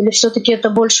 или все-таки это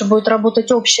больше будет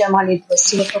работать общая молитва?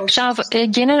 Rav,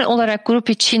 genel olarak grup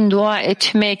için dua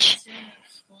etmek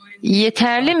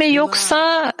yeterli mi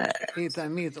yoksa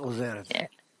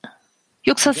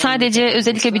sadece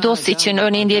özellikle bir dost için,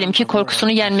 örneğin diyelim ki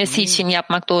korkusunu yenmesi için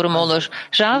yapmak doğru mu olur?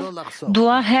 Rav,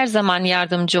 dua her zaman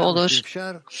yardımcı olur.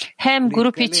 Hem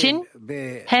grup için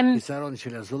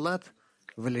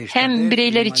hem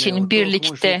bireyler için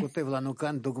birlikte.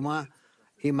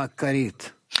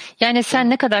 Yani sen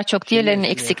ne kadar çok diğerlerinin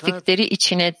eksiklikleri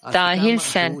içine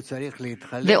dahilsen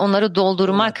ve onları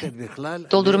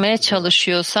doldurmaya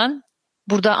çalışıyorsan,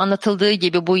 burada anlatıldığı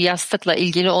gibi bu yastıkla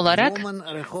ilgili olarak,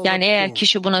 yani eğer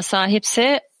kişi buna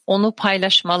sahipse onu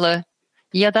paylaşmalı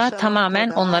ya da tamamen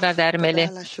onlara vermeli.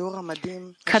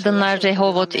 Kadınlar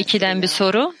Rehovot 2'den bir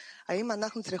soru.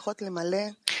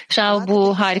 Rav,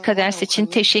 bu harika ders için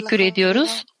teşekkür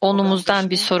ediyoruz. Onumuzdan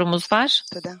bir sorumuz var.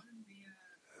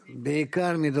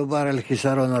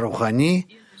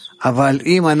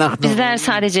 Bizler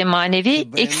sadece manevi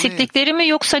eksiklikleri mi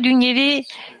yoksa dünyevi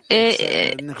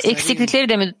eksiklikleri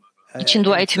de mi için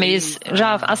dua etmeliyiz?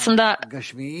 Rav, aslında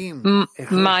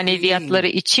maneviyatları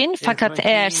için, fakat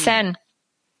eğer sen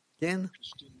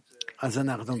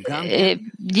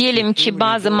diyelim ki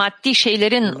bazı maddi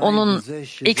şeylerin onun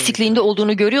eksikliğinde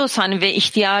olduğunu görüyorsan ve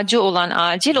ihtiyacı olan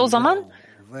acil, o zaman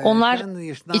onlar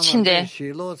için de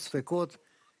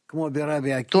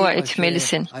dua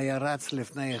etmelisin.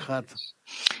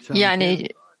 Yani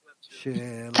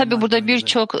tabii burada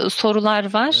birçok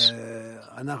sorular var.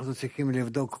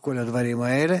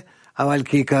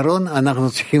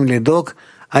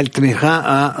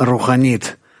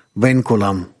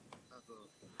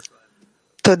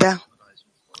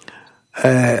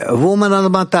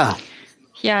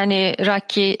 Yani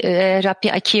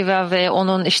Rabbi Akiva ve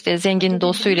onun işte zengin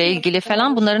dostuyla ilgili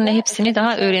falan, bunların hepsini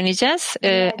daha öğreneceğiz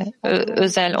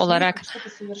özel olarak.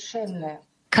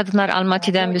 Kadınlar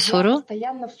Almaty'den bir soru.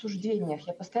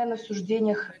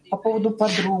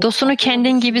 Dostunu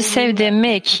kendin gibi sev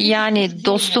demek, yani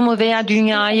dostumu veya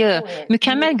dünyayı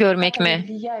mükemmel görmek mi?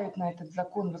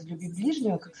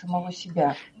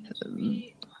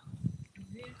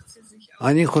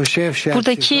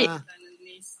 Buradaki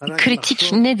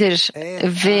kritik nedir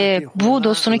ve bu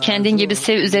dostunu kendin gibi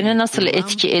sev üzerine nasıl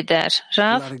etki eder?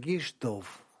 Rav?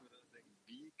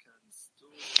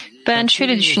 Ben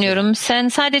şöyle düşünüyorum. Sen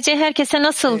sadece herkese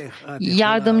nasıl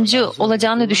yardımcı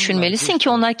olacağını düşünmelisin ki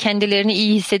onlar kendilerini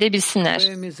iyi hissedebilsinler.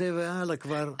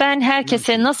 Ben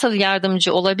herkese nasıl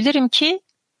yardımcı olabilirim ki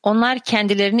onlar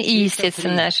kendilerini iyi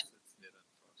hissetsinler?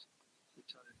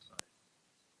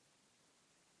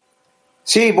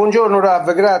 Sì, buongiorno Rav,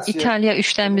 grazie. İtalya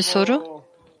 3'ten bir soru.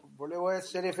 Volevo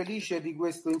essere felice di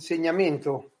questo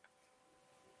insegnamento,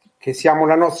 che siamo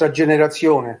la nostra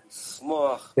generazione,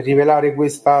 per rivelare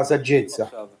questa saggezza.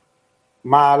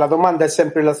 Ma la domanda è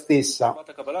sempre la stessa.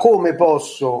 Come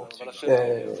posso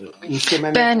insieme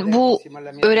a Ben bu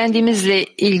öğrendiğimizle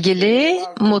ilgili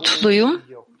mutluyum.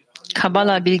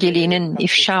 Kabala bilgeliğinin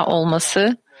ifşa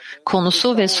olması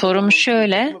konusu ve sorum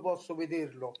şöyle.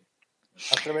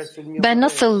 Ben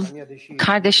nasıl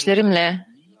kardeşlerimle,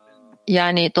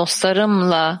 yani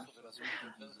dostlarımla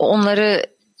onları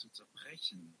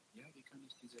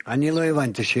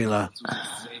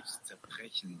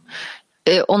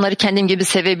kendim gibi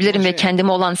sevebilirim ve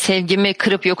kendime olan sevgimi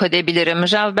kırıp yok edebilirim?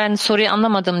 Rav, ben soruyu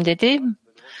anlamadım dedi.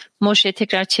 Moshe,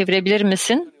 tekrar çevirebilir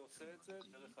misin?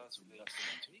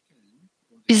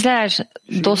 Bizler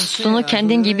dostunu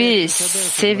kendin gibi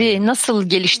sevi nasıl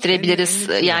geliştirebiliriz?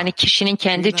 Yani kişinin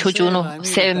kendi çocuğunu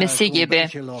sevmesi gibi.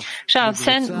 Rav,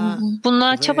 sen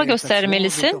buna çaba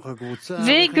göstermelisin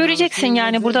ve göreceksin,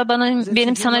 yani burada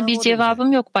benim sana bir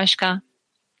cevabım yok başka.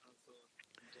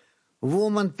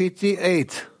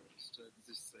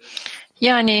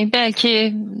 Yani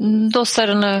belki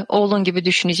dostlarını oğlun gibi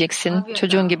düşüneceksin,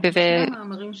 çocuğun gibi ve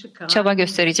çaba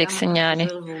göstereceksin yani.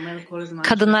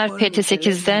 Kadınlar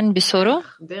PT8'den bir soru.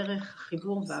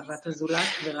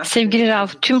 Sevgili Rav,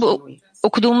 tüm bu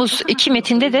okuduğumuz iki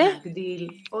metinde de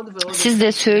siz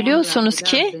de söylüyorsunuz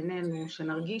ki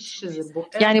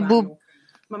yani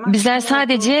bizler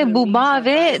sadece bu bağ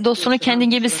ve dostunu kendin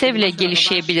gibi sevle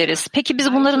gelişebiliriz. Peki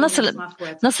biz bunları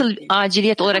nasıl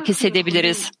aciliyet olarak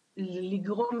hissedebiliriz?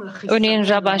 Örneğin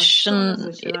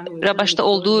Rabaş'ta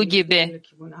olduğu gibi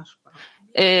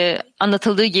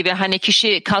anlatıldığı gibi, hani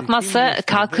kişi kalkmazsa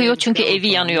kalkıyor çünkü evi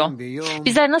yanıyor.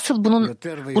 Bizler nasıl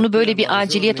bunu böyle bir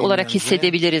aciliyet olarak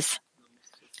hissedebiliriz?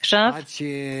 Rav,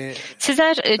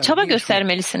 sizler çaba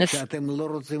göstermelisiniz.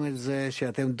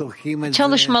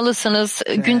 Çalışmalısınız.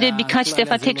 Günde birkaç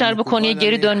defa tekrar bu konuya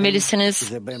geri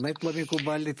dönmelisiniz.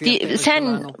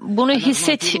 Sen bunu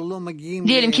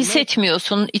diyelim ki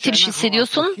hissetmiyorsun, itiriş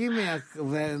hissediyorsun.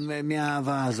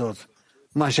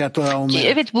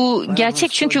 Evet, bu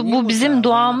gerçek, çünkü bu bizim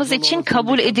duamız için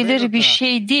kabul edilir bir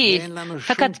şey değil.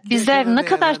 Fakat bizler ne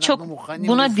kadar çok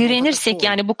buna direnirsek,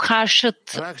 yani bu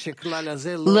karşıtlığa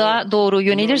doğru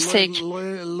yönelirsek,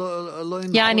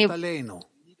 yani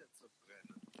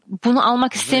bunu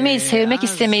almak istemeyiz, sevmek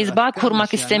istemeyiz, bağ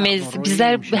kurmak istemeyiz.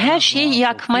 Bizler her şeyi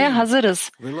yakmaya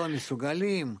hazırız.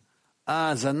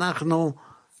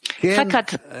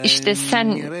 Fakat işte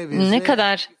sen ne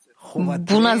kadar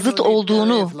buna zıt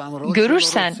olduğunu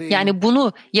görürsen, yani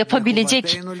bunu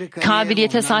yapabilecek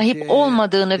kabiliyete sahip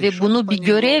olmadığını ve bunu bir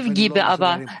görev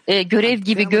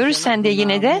gibi görürsen de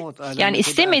yine de, yani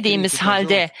istemediğimiz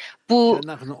halde bu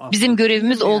bizim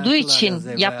görevimiz olduğu için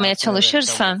yapmaya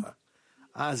çalışırsan,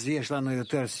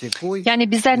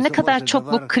 yani bizler ne kadar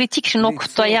çok bu kritik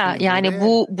noktaya, yani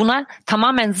buna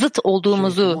tamamen zıt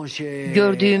olduğumuzu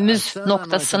gördüğümüz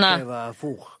noktasına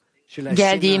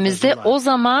geldiğimizde, o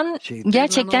zaman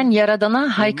gerçekten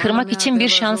Yaradan'a haykırmak için bir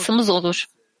şansımız olur.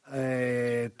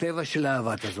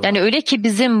 Yani öyle ki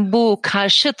bizim bu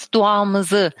karşıt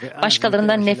duamızı,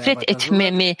 başkalarından nefret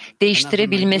etmemi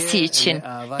değiştirebilmesi için,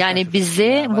 yani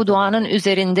bize bu duanın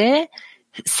üzerinde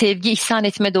sevgi ihsan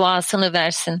etme duasını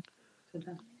versin.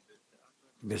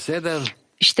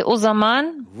 İşte o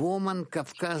zaman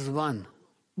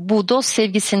bu dost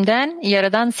sevgisinden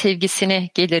Yaradan sevgisine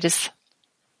geliriz.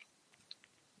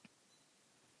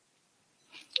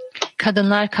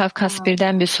 Kadınlar Kafkas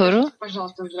 1'den bir soru.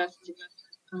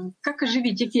 Как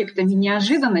оживить эффектами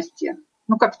неожиданности,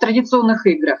 как в традиционных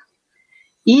играх,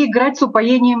 и играть с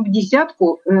упоением в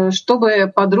десятку,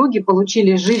 чтобы подруги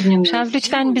получили жизненную...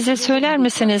 Lütfen bize söyler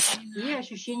misiniz?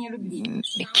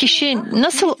 Kişi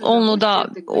nasıl onluda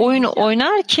oyun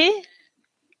oynar ki?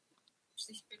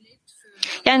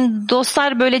 Yani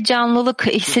dostlar böyle canlılık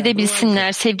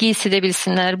hissedebilsinler, sevgi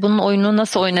hissedebilsinler. Bunun oyununu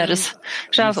nasıl oynarız?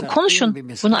 Rav, konuşun.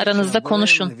 Bunu aranızda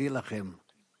konuşun.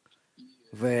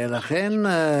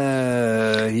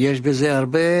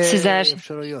 Sizler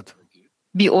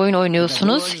bir oyun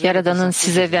oynuyorsunuz, Yaradan'ın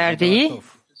size verdiği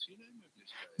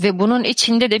ve bunun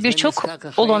içinde de birçok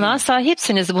olanağa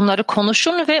sahipsiniz. Bunları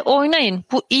konuşun ve oynayın.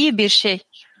 Bu iyi bir şey.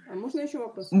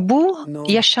 Bu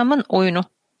yaşamın oyunu.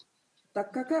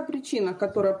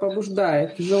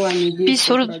 Bir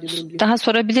soru daha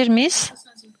sorabilir miyiz?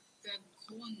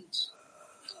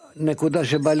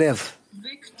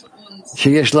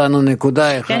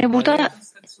 Yani burada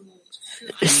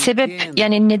sebep,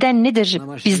 yani neden nedir?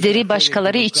 Bizleri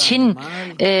başkaları için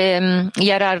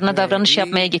yararına davranış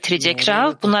yapmaya getirecek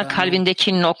Rav. Bunlar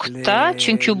kalbindeki nokta.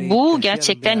 Çünkü bu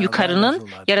gerçekten yukarının,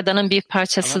 Yaradan'ın bir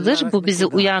parçasıdır. Bu bizi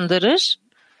uyandırır.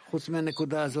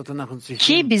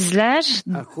 Ki bizler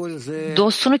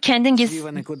dostunu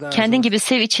kendin gibi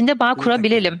sev, içinde bağ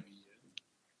kurabilelim.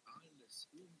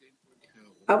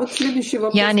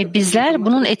 Yani bizler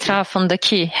bunun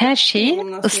etrafındaki her şeyi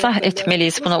ıslah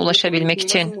etmeliyiz buna ulaşabilmek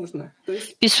için.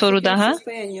 Bir soru daha.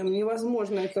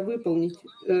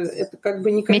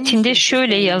 Metinde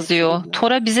şöyle yazıyor.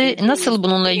 Tora bizi nasıl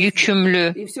bununla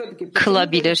yükümlü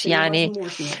kılabilir? Yani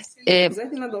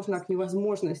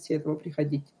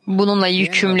bununla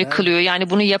yükümlü kılıyor. Yani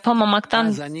bunu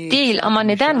yapamamaktan değil ama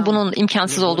neden bunun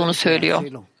imkansız olduğunu söylüyor.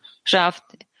 Rav,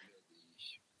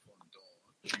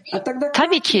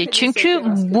 tabii ki, çünkü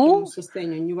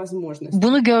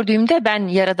bunu gördüğümde ben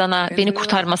Yaradan'a beni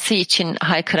kurtarması için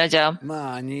haykıracağım.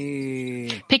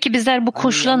 Peki bizler bu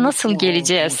koşula nasıl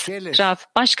geleceğiz? Rav,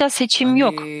 başka seçim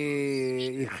yok.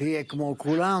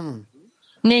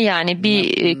 Ne yani,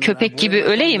 bir köpek gibi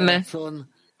öleyim mi?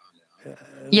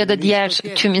 Ya da diğer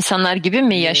tüm insanlar gibi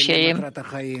mi yaşayayım?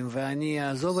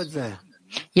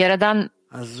 Yaradan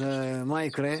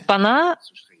bana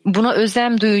buna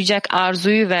özlem duyacak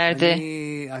arzuyu verdi.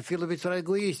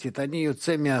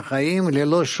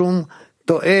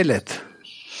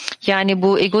 Yani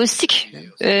bu egoistik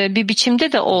bir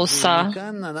biçimde de olsa.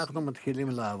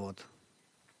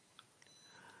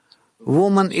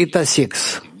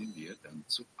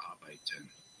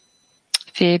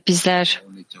 Ve bizler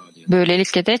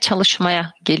böylelikle de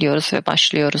çalışmaya geliyoruz ve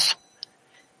başlıyoruz.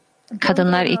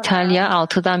 Kadınlar İtalya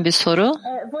 6'dan bir soru.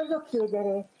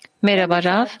 Merhaba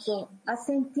Rav. A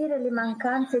sentire le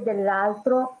mancanze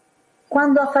dell'altro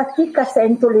quando a fatica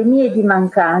sento le mie di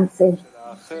mancanze.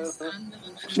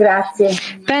 Grazie.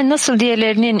 Ben nasıl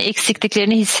diğerlerinin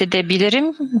eksikliklerini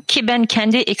hissedebilirim ki ben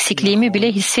kendi eksikliğimi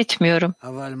bile hissetmiyorum.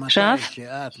 Rav,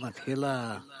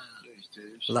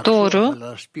 doğru.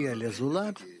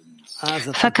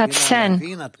 Fakat sen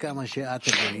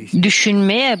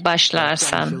düşünmeye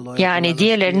başlarsan, yani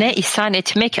diğerlerine ihsan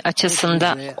etmek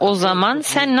açısından, o zaman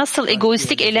sen nasıl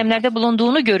egoistik eylemlerde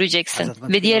bulunduğunu göreceksin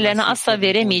ve diğerlerine asla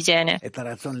veremeyeceğini.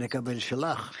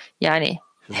 Yani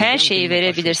her şeyi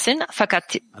verebilirsin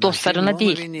fakat dostlarına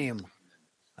değil.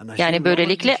 Yani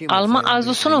böylelikle alma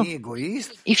arzusunu,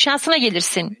 ifşasına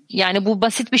gelirsin. Yani bu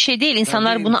basit bir şey değil.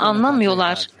 İnsanlar bunu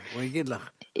anlamıyorlar.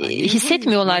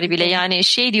 Hissetmiyorlar bile. Yani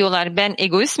diyorlar, ben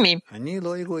egoist miyim?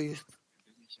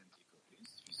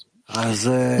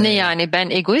 Ne yani, ben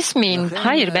egoist miyim?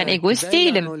 Hayır, ben egoist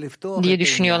değilim diye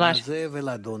düşünüyorlar.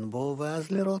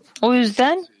 O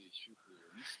yüzden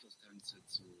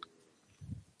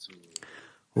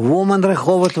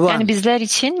yani bizler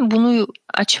için bunu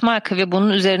açmak ve bunun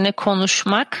üzerine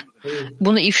konuşmak,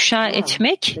 bunu ifşa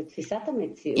etmek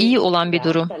iyi olan bir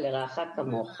durum.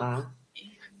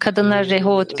 Kadınlar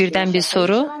Rehot birden bir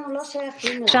soru.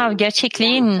 Rav,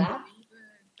 gerçekliğin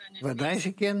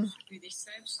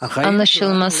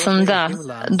anlaşılmasında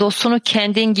dostunu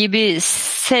kendin gibi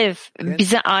sev,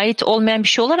 bize ait olmayan bir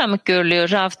şey olarak mı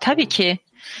görülüyor Rav? Tabii ki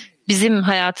bizim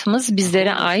hayatımız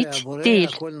bizlere ait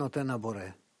değil.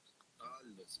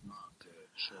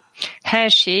 Her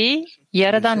şeyi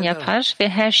Yaradan yapar ve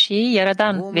her şeyi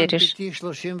Yaradan verir.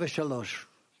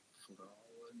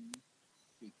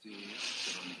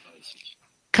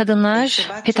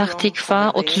 Kadınlar Petah Tikva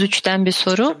 33'ten bir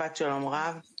soru.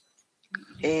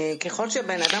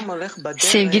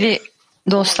 Sevgili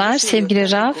dostlar,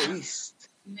 sevgili Rav,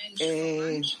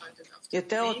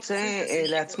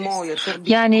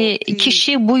 yani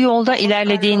kişi bu yolda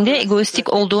ilerlediğinde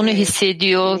egoistik olduğunu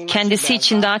hissediyor, kendisi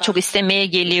için daha çok istemeye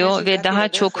geliyor ve daha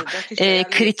çok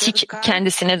kritik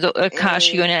kendisine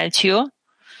karşı yöneltiyor.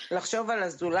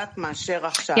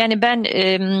 Yani ben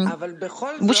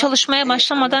bu çalışmaya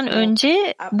başlamadan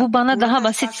önce bu bana daha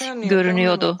basit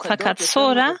görünüyordu. Fakat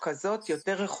sonra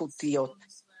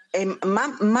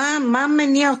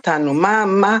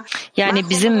yani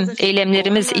bizim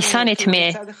eylemlerimiz ihsan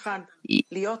etmeye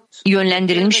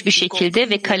yönlendirilmiş bir şekilde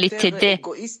ve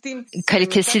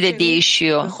kalitesi de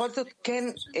değişiyor.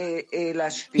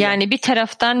 Yani bir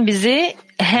taraftan bizi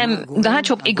hem daha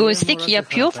çok egoistik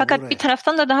yapıyor fakat bir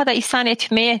taraftan da daha da ihsan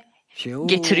etmeye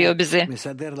getiriyor bizi.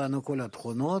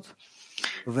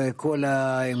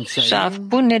 Rav,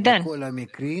 bu neden?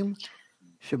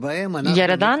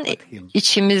 Yaradan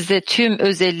içimizde tüm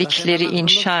özellikleri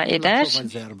inşa eder,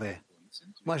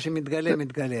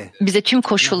 bize tüm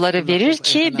koşulları verir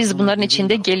ki biz bunların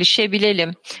içinde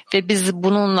gelişebilelim ve biz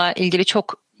bununla ilgili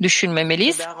çok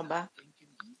düşünmemeliyiz.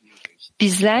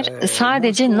 Bizler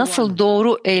sadece nasıl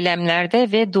doğru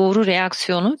eylemlerde ve doğru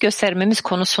reaksiyonu göstermemiz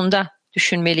konusunda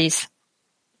düşünmeliyiz.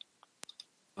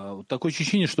 Такое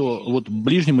ощущение, что вот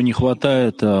ближнему не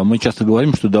хватает, мы часто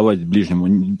говорим, что давать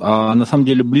ближнему, а на самом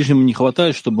деле ближнему не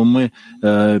хватает, чтобы мы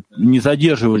не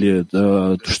задерживали,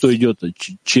 что идет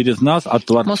через нас от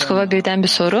Творца. Moskova birden bir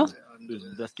soru.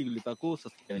 Достигли такого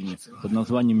состояния под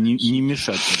названием «не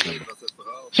мешать».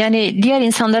 Yani diğer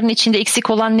insanların içinde eksik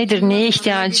olan nedir, neye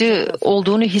ihtiyacı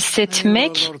olduğunu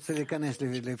hissetmek.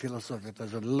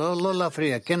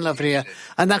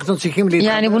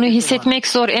 Yani bunu hissetmek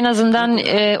zor. En azından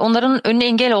onların önüne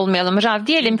engel olmayalım. Rav,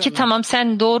 diyelim ki tamam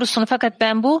sen doğrusun fakat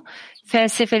ben bu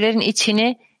felsefelerin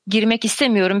içine girmek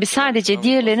istemiyorum. Biz sadece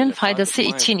diğerlerinin faydası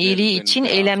için, iyiliği için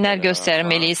eylemler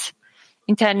göstermeliyiz.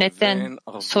 İnternetten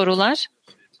sorular.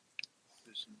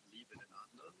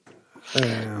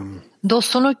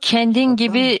 Dostunu kendin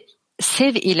gibi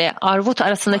sev ile arvut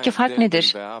arasındaki fark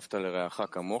nedir?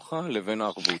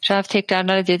 Rav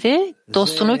tekrarlar dedi.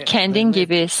 Dostunu kendin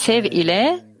gibi sev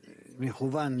ile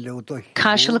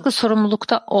karşılıklı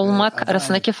sorumlulukta olmak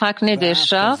arasındaki fark nedir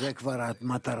Rav?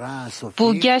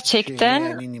 Bu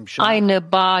gerçekten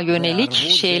aynı bağa yönelik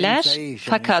şeyler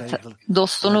fakat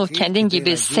dostunu kendin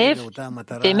gibi sev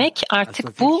demek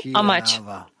artık bu amaç.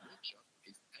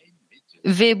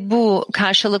 Ve bu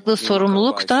karşılıklı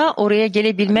sorumluluk da oraya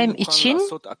gelebilmem için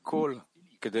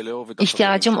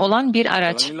ihtiyacım olan bir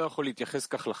araç.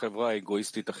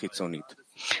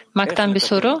 Mak'tan bir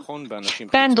soru.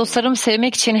 Ben dostlarımı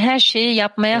sevmek için her şeyi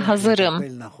yapmaya hazırım.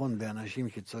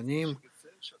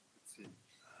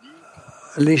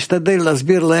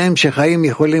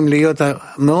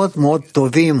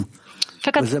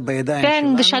 Fakat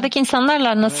ben dışarıdaki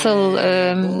insanlarla nasıl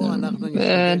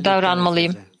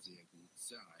davranmalıyım?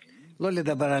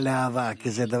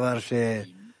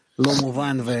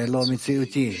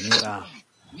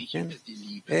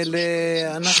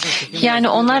 Yani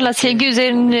onlarla sevgi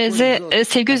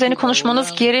üzerine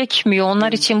konuşmanız gerekmiyor.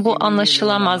 Onlar için bu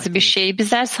anlaşılamaz bir şey.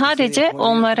 Bizler sadece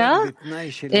onlara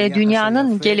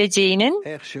dünyanın geleceğinin,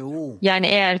 yani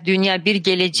eğer dünya bir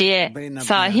geleceğe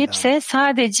sahipse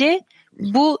sadece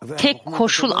bu tek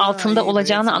koşul altında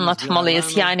olacağını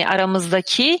anlatmalıyız. Yani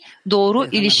aramızdaki doğru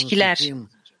ilişkiler.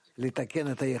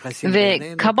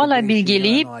 Ve Kabala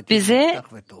bilgeliği bize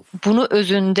bunu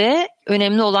özünde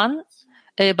önemli olan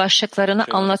başlıklarını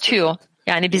anlatıyor.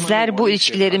 Yani bizler bu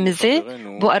ilişkilerimizi,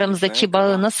 bu aramızdaki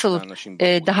bağı nasıl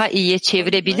daha iyiye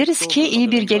çevirebiliriz ki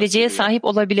iyi bir geleceğe sahip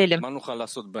olabilelim.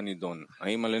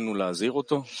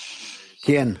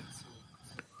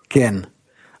 Ken.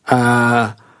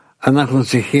 אנחנו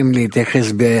צריכים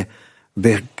להתייחס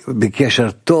בקשר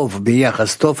טוב,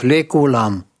 ביחס טוב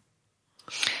לכולם.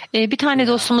 Bir tane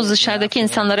dostumuz dışarıdaki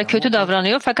insanlara kötü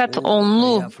davranıyor fakat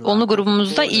onlu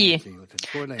grubumuzda iyi.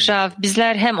 Rav,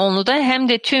 bizler hem onluda hem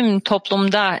de tüm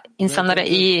toplumda insanlara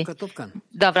iyi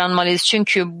davranmalıyız.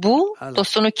 Çünkü bu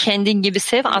dostunu kendin gibi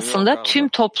sev aslında tüm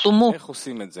toplumu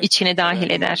içine dahil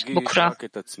eder bu kural.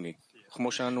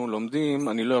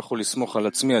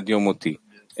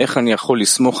 איך אני יכול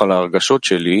לסמוך על ההרגשות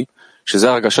שלי,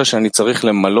 שזה הרגשה שאני צריך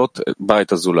למלות בה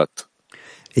את הזולת.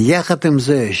 יחד עם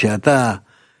זה שאתה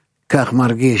כך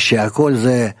מרגיש שהכל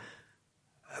זה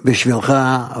בשבילך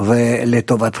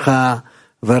ולטובתך,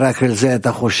 ורק על זה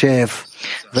אתה חושב.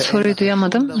 Soruyu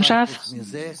duyamadım. Rav.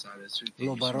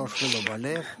 לא בראש ולא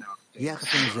בלב, יחד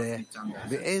עם זה,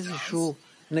 באיזשהו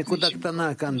נקודה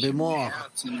קטנה כאן במוח.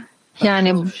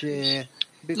 Yani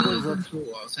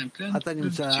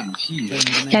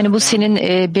bu senin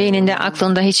beyninde,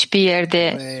 aklında hiçbir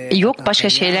yerde yok, başka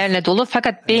şeylerle dolu.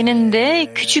 Fakat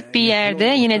beyninde küçük bir yerde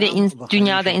yine de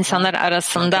dünyada insanlar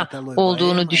arasında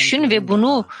olduğunu düşün ve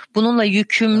bununla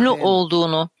yükümlü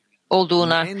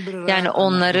olduğuna, yani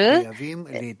onları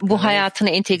bu hayatına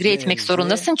entegre etmek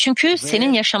zorundasın. Çünkü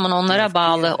senin yaşamın onlara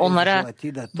bağlı, onlara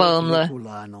bağımlı.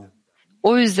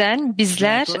 O yüzden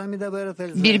bizler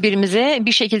birbirimize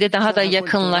bir şekilde daha da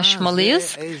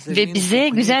yakınlaşmalıyız ve bize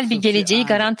güzel bir geleceği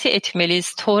garanti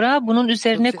etmeliyiz. Tora bunun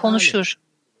üzerine konuşur.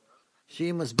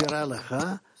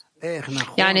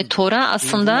 Yani Tora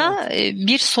aslında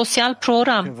bir sosyal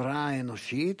program.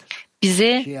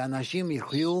 Bize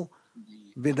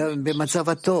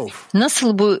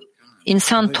nasıl bu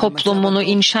insan toplumunu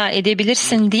inşa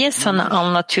edebilirsin diye sana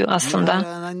anlatıyor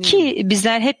aslında. Ki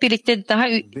bizler hep birlikte daha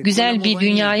güzel bir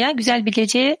dünyaya, güzel bir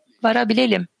geleceğe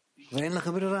varabilelim.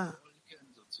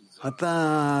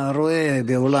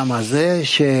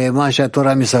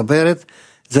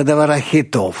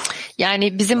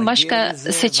 Yani bizim başka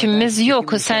seçimimiz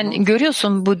yok. Sen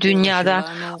görüyorsun bu dünyada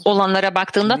olanlara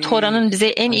baktığında Tora'nın bize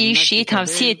en iyi şeyi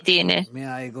tavsiye ettiğini.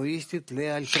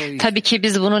 Tabii ki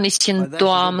biz bunun için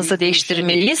doğamızı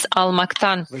değiştirmeliyiz.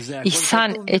 Almaktan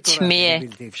ihsan etmeye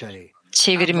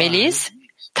çevirmeliyiz.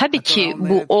 Tabii ki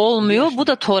bu olmuyor. Bu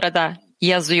da Tora'da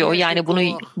yazıyor. Yani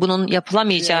bunun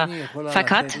yapılamayacağı.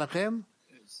 Fakat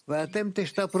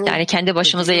yani kendi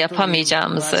başımıza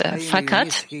yapamayacağımızı.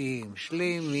 Fakat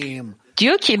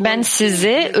diyor ki ben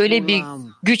size öyle bir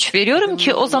güç veriyorum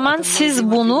ki o zaman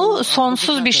siz bunu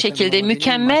sonsuz bir şekilde,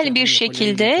 mükemmel bir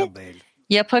şekilde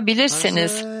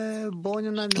yapabilirsiniz.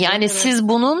 Yani siz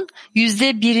bunun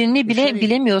 %1'ini bile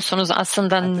bilemiyorsunuz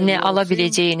aslında ne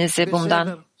alabileceğinizi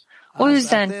bundan. O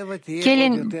yüzden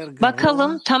gelin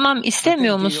bakalım, tamam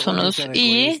istemiyor musunuz?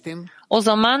 İyi. O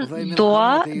zaman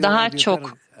doğa daha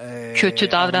çok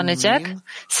kötü davranacak.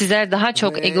 Sizler daha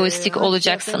çok egoistik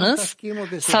olacaksınız.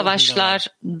 Savaşlar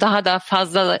daha da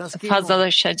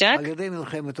fazlalaşacak.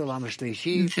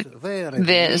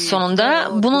 Ve sonunda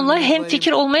bununla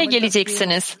hemfikir olmaya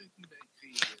geleceksiniz.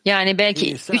 Yani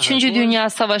belki 3. Dünya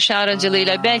Savaşı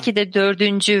aracılığıyla, belki de 4.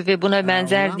 ve buna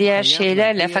benzer diğer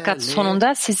şeylerle, fakat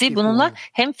sonunda sizi bununla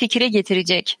hemfikire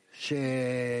getirecek.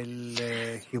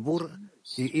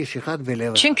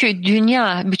 Çünkü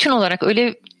dünya bütün olarak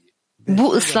öyle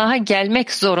bu ıslaha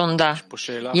gelmek zorunda.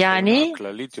 Yani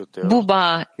bu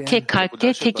bağ tek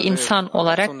kalpte, tek insan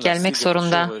olarak gelmek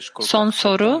zorunda. Son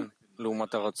soru.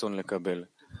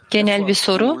 Genel bir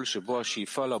soru.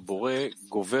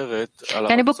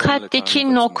 Yani bu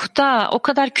kalpteki nokta o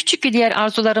kadar küçük ki diğer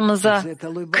arzularımıza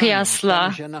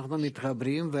kıyasla.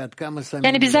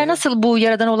 Yani bizler nasıl bu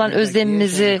Yaradan olan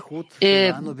özlemimizi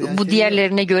bu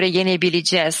diğerlerine göre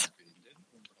yenebileceğiz?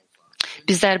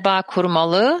 Bizler bağ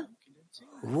kurmalı.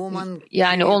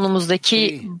 Yani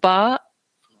onumuzdaki bağ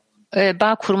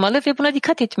kurmalı ve buna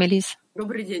dikkat etmeliyiz.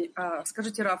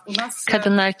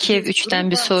 Kadınlar Kiev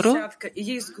 3'ten bir soru.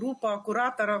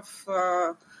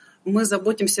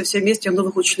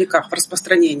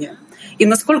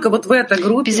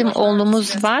 Bizim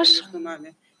oğlumuz var.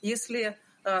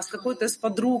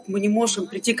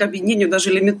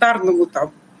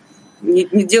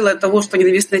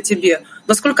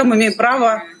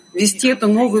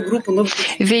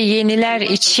 Ve yeniler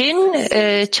için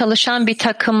çalışan bir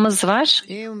takımımız var.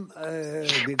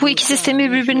 Bu iki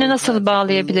sistemi birbirine nasıl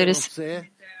bağlayabiliriz?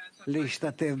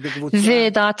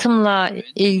 Ve dağıtımla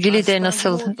ilgili de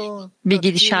nasıl bir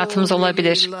gidişatımız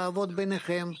olabilir?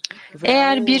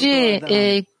 Eğer biri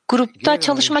grupta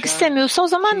çalışmak istemiyorsa o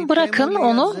zaman bırakın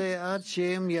onu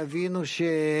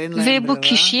ve bu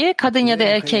kişiye, kadın ya da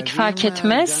erkek fark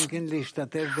etmez,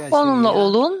 onunla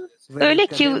olun Öyle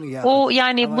ki o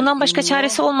yani bundan başka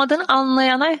çaresi olmadığını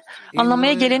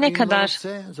anlamaya gelene kadar.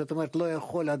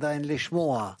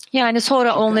 Yani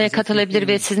sonra onunla katılabilir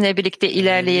ve sizinle birlikte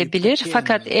ilerleyebilir.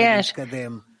 Fakat eğer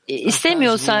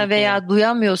istemiyorsa veya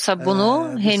duyamıyorsa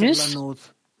bunu henüz,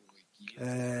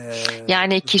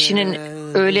 yani kişinin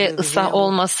öyle ıslah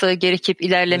olması gerekip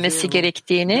ilerlemesi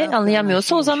gerektiğini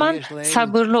anlayamıyorsa o zaman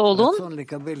sabırlı olun.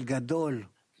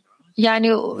 Yani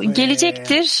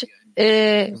gelecektir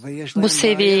bu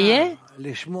seviyeye.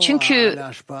 Çünkü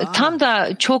tam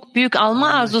da çok büyük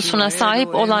alma arzusuna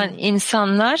sahip olan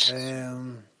insanlar,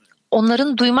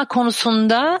 onların duyma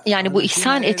konusunda, yani bu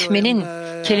ihsan etmenin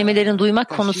kelimelerin duyma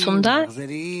konusunda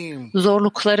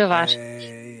zorlukları var.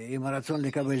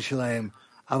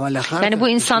 Yani bu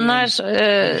insanlar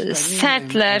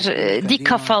sertler, dik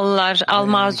kafalılar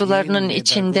alma arzularının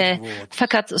içinde.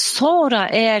 Fakat sonra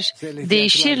eğer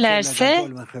değişirlerse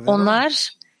onlar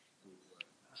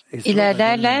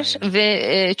ilerlerler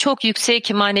ve çok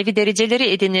yüksek manevi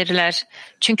dereceleri edinirler.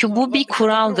 Çünkü bu bir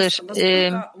kuraldır.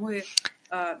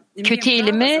 Kötü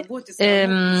eğilimi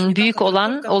büyük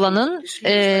olanın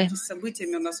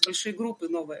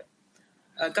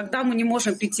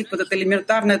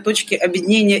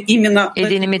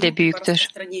edinimi de büyüktür.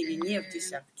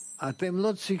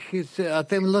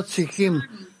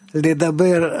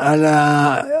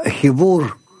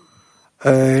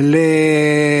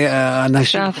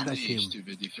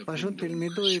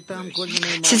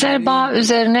 Sizler bağ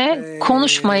üzerine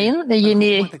konuşmayın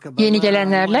yeni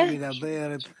gelenlerle.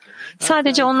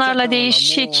 Sadece onlarla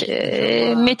değişik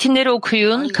metinleri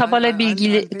okuyun.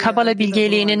 Kabala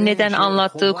bilgeliğinin neden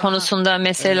anlattığı konusunda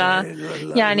mesela,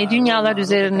 yani dünyalar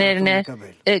üzerine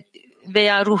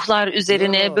veya ruhlar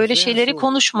üzerine böyle şeyleri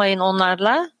konuşmayın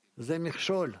onlarla.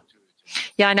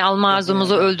 Yani alma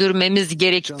arzumuzu öldürmemiz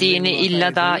gerektiğini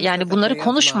illa da, yani bunları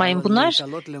konuşmayın. Bunlar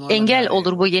engel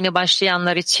olur bu yeni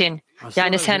başlayanlar için.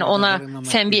 Yani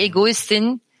sen bir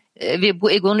egoistsin ve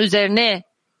bu egonun üzerine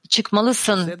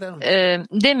çıkmalısın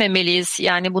dememeliyiz.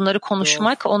 Yani bunları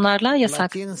konuşmak onlarla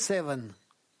yasak.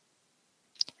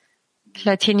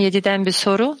 Latin 7'den bir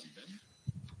soru.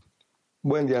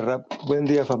 Buen día, Rab. Buen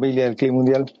día, familia del Clima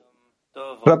Mundial.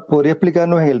 Rab, ¿podría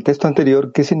explicarnos en el texto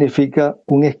anterior qué significa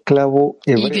un esclavo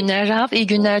hebreo? İyi günler Rab, iyi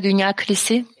günler Dünya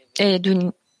Kilisi.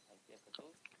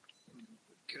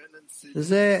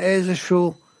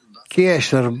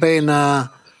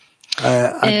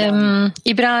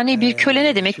 İbrani bir köle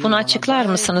ne demek? Bunu açıklar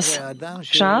mısınız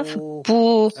Rav?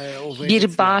 Bu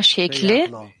bir bağ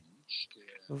şekli.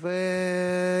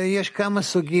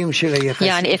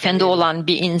 Yani efendi olan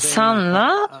bir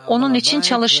insanla onun için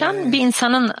çalışan bir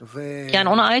insanın, yani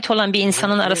ona ait olan bir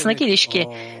insanın arasındaki ilişki.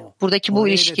 Buradaki bu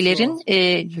ilişkilerin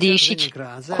değişik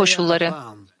koşulları.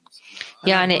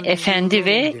 Yani efendi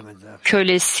ve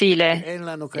kölesiyle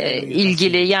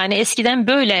ilgili. Yani eskiden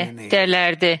böyle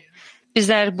derlerdi.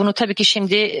 Bizler bunu tabii ki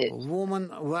şimdi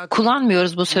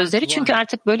kullanmıyoruz bu sözleri. Çünkü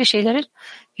artık böyle şeyler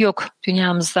yok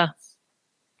dünyamızda.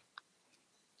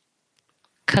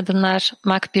 Kadınlar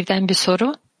Mak 1'den bir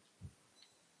soru.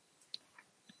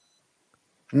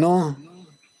 No.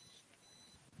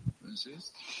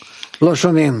 Lo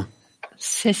shomim.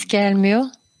 Ses gelmiyor.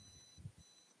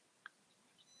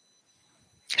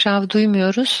 Rav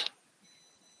duymuyoruz.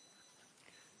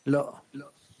 Lo.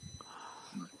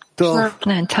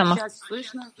 Tamam.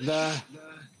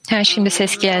 Şimdi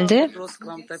ses geldi.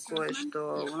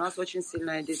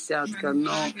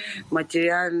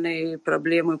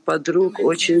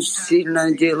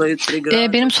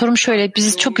 Benim sorum şöyle,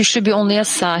 biz çok güçlü bir onluğa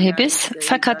sahibiz.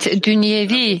 Fakat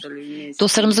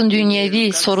dostlarımızın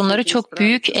dünyevi sorunları çok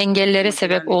büyük engellere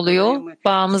sebep oluyor.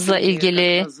 Bağımızla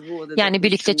ilgili, yani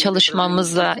birlikte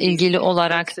çalışmamızla ilgili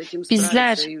olarak.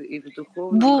 Bizler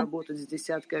bu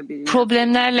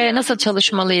problemlerle nasıl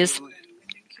çalışmalıyız?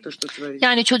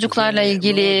 Yani çocuklarla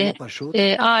ilgili,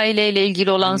 aileyle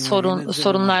ilgili olan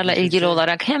sorunlarla ilgili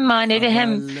olarak, hem manevi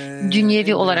hem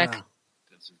dünyevi olarak.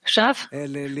 Rav,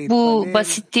 bu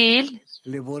basit değil.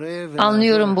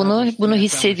 Anlıyorum bunu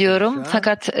hissediyorum.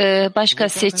 Fakat başka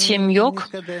seçim yok.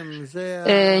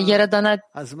 Yaradana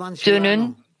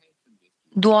dönün,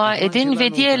 dua edin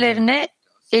ve diğerlerine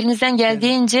elinizden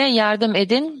geldiğince yardım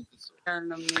edin.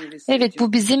 Evet,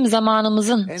 bu bizim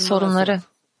zamanımızın sorunları.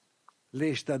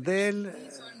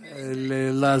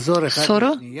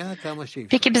 Soru.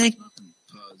 Peki biz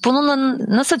bununla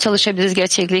nasıl çalışabiliriz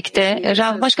gerçeklikte?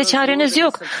 Rav, başka çareniz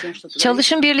yok.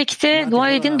 Çalışın birlikte, dua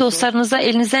edin, dostlarınıza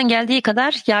elinizden geldiği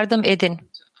kadar yardım edin.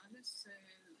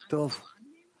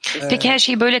 Peki her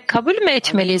şeyi böyle kabul mü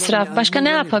etmeliyiz Rav? Başka ne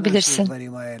yapabilirsin?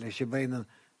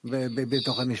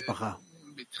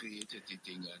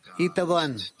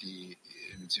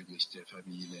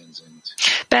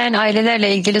 Ben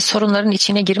ailelerle ilgili sorunların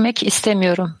içine girmek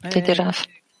istemiyorum, dedi Rav.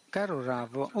 Caro Rav,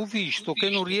 ho visto che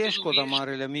non riesco ad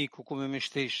amare l'amico come me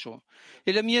stesso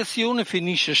e la mia azione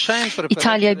finisce sempre per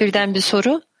İtalya birden bir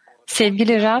soru.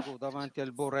 Sevgili Rav,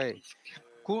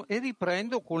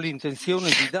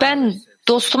 ben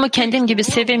dostumu kendim gibi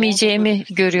sevemeyeceğimi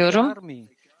görüyorum.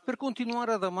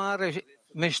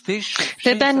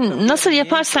 Ve ben nasıl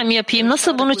yaparsam yapayım,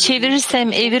 nasıl bunu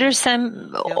çevirirsem, evirirsem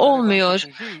olmuyor.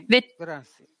 Ve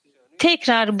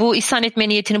tekrar bu ihsan etme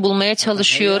niyetini bulmaya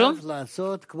çalışıyorum.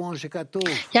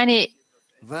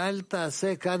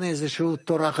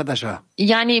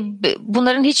 Yani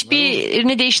bunların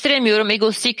hiçbirini değiştiremiyorum.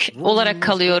 Egoistik olarak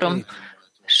kalıyorum.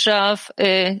 Rav,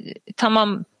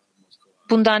 tamam,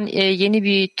 bundan yeni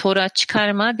bir Tora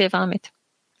çıkarma, devam et.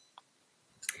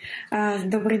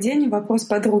 Добрый день. Вопрос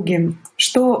подруги.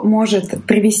 Что может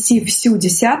привести всю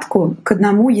десятку к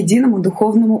одному единому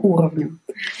духовному уровню?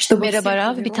 Merhaba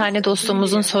Rav, bir tane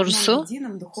dostumuzun sorusu.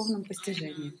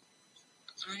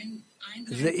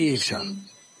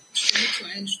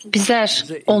 Bizler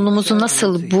onlumuzu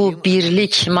nasıl bu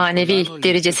birlik manevi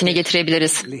derecesine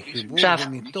getirebiliriz? Rav,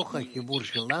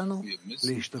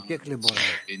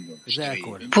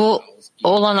 bu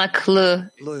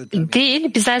olanaklı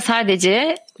değil, bizler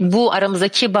sadece bu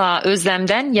aramızdaki bağ,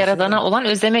 özlemden Yaradan'a olan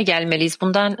özleme gelmeliyiz.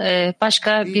 Bundan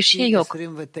başka bir şey yok.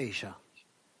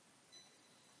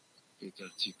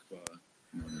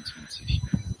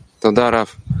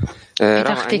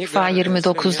 Petah Tikva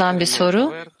 29'dan bir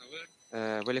soru.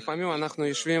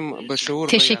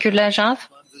 Teşekkürler Rav.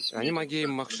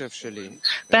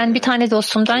 Ben bir tane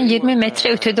dostumdan 20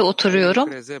 metre ötede oturuyorum.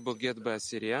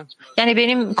 Yani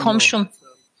benim komşum.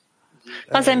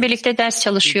 Bazen birlikte ders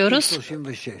çalışıyoruz.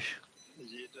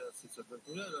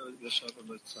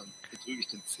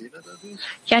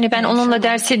 Yani ben onunla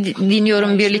dersi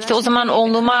dinliyorum birlikte. O zaman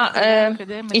onluğuma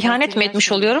ihanet mi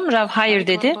etmiş oluyorum? Rav hayır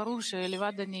dedi.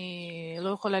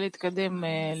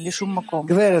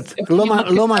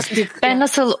 Ben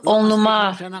nasıl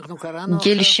onluğuma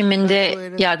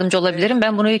gelişiminde yardımcı olabilirim?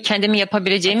 Ben bunu kendim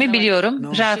yapabileceğimi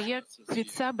biliyorum. Rav,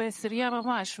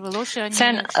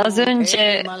 sen az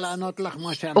önce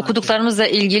okuduklarımızla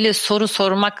ilgili soru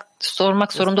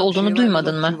sormak zorunda olduğunu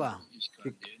duymadın mı?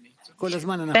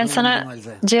 Ben sana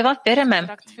cevap veremem.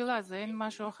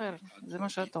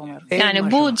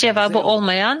 Yani bu cevabı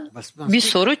olmayan bir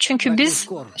soru. Çünkü biz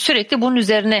sürekli bunun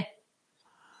üzerine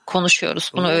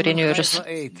konuşuyoruz, bunu öğreniyoruz.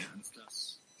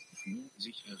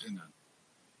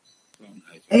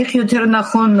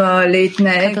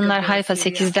 Kadınlar Hayfa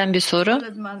 8'den bir soru.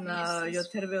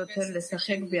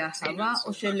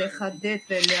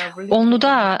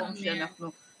 Onluda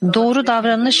doğru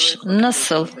davranış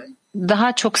nasıl?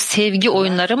 Daha çok sevgi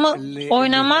oyunları mı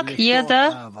oynamak ya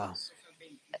da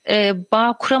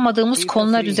bağ kuramadığımız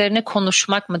konular üzerine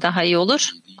konuşmak mı daha iyi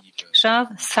olur? Rav,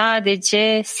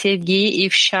 sadece sevgiyi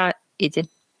ifşa edin.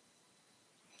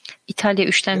 İtalya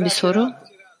 3'ten bir soru.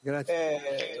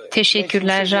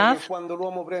 Teşekkürler Rav.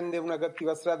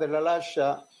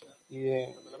 Il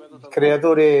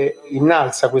creatore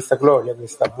innalza questa gloria,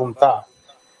 questa bontà.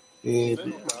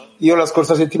 Io la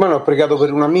scorsa settimana ho pregato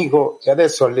per un amico e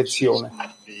adesso ha lezione.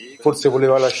 Forse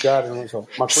voleva lasciare, non so.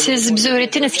 Siz bize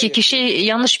öğrettiniz ki kişi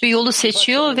yanlış bir yolu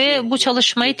seçiyor ve bu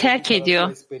çalışmayı terk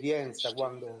ediyor.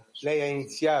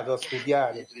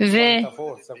 Ve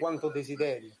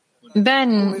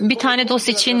ben bir tane dost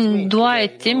için dua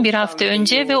ettim bir hafta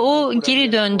önce ve o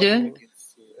geri döndü.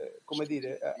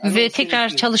 Ve tekrar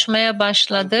çalışmaya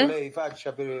başladı.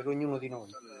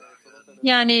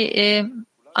 Yani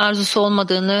arzusu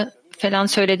olmadığını falan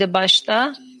söyledi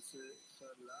başta.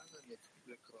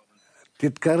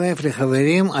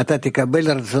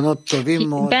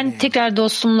 Ben tekrar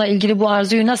dostumla ilgili bu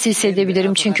arzuyu nasıl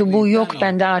hissedebilirim? Çünkü bu yok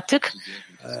bende artık.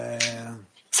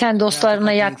 Sen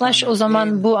dostlarına yaklaş, o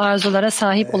zaman bu arzulara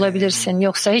sahip olabilirsin.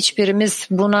 Yoksa hiçbirimiz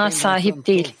buna sahip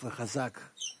değil.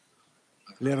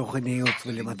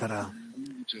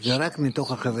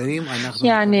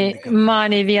 Yani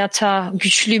maneviyata,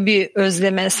 güçlü bir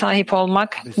özleme sahip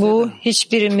olmak, bu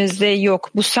hiçbirimizde yok.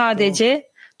 Bu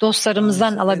sadece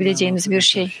dostlarımızdan alabileceğimiz bir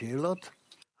şey.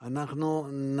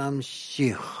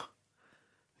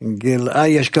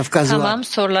 Tamam,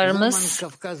 sorularımız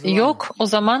yok. O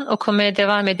zaman okumaya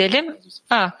devam edelim.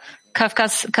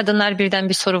 Kafkas Kadınlar birden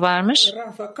bir soru varmış.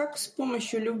 Как с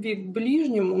помощью любви к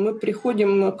ближнему мы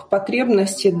приходим к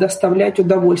потребности доставлять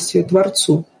удовольствие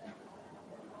Творцу?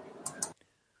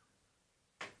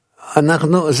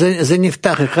 זה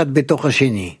נפתח אחד בתוך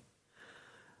השני.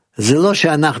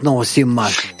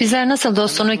 Bizler nasıl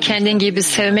dostunu kendin gibi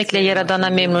sevmekle Yaradan'a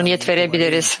memnuniyet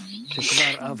verebiliriz?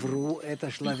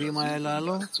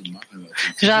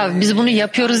 Rav, biz bunu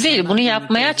yapıyoruz değil, bunu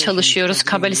yapmaya çalışıyoruz.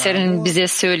 Kabalistlerin bize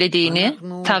söylediğini,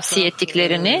 tavsiye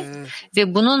ettiklerini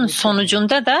ve bunun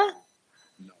sonucunda da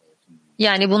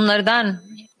yani bunlardan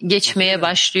geçmeye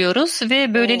başlıyoruz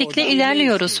ve böylelikle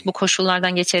ilerliyoruz bu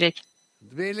koşullardan geçerek.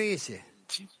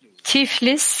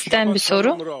 Tiflis'ten bir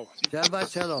soru.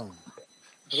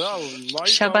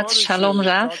 Şabat Shalom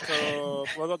Rav.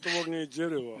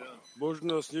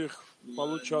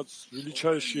 Получать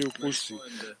величайшие вкусы.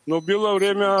 Но было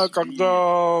время,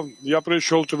 когда я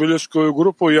пришел в Тувелевскую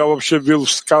группу, я вообще был в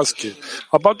сказке.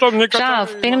 А потом некоторые...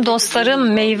 Benim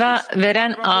dostlarım meyve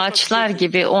veren ağaçlar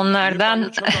gibi,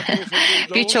 onlardan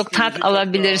birçok tat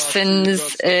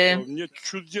alabilirsiniz,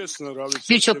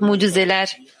 birçok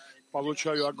mucizeler.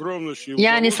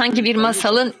 Yani sanki bir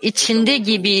masalın içinde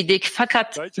gibiydik,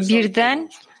 fakat birden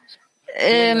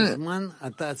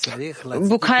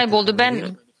bu kayboldu.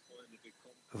 Ben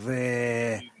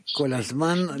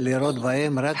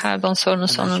pardon, sorunun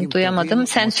sonunu duyamadım.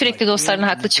 Sen sürekli dostlarını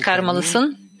haklı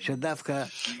çıkarmalısın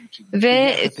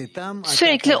ve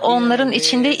sürekli onların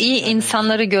içinde iyi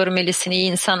insanları görmelisin,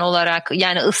 iyi insan olarak,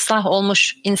 yani ıslah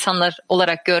olmuş insanlar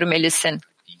olarak görmelisin.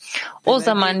 O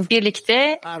zaman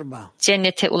birlikte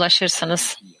cennete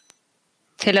ulaşırsınız.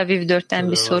 Tel Aviv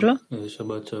 4'ten bir soru.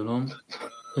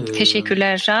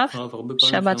 Teşekkürler Rav.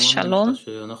 Şabat Shalom.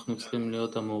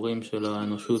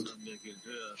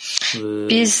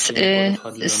 Biz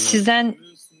sizden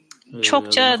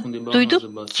çokça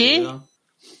duyduk ki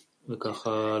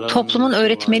toplumun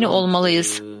öğretmeni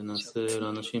olmalıyız.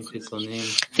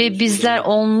 Ve bizler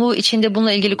onluğu içinde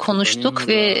bununla ilgili konuştuk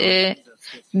ve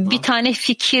bir tane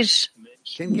fikir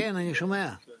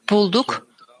bulduk.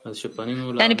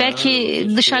 Yani belki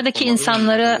dışarıdaki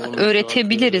insanlara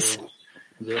öğretebiliriz.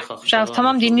 Rav,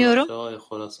 tamam, dinliyorum.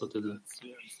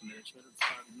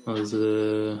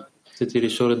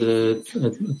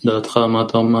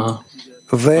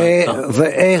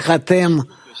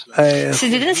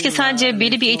 Siz dediniz ki sadece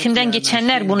belli bir eğitimden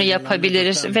geçenler bunu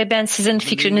yapabilir ve ben sizin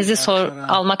fikrinizi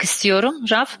almak istiyorum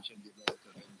Rav.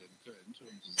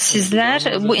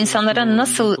 Sizler bu insanlara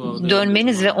nasıl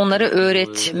dönmeniz ve onları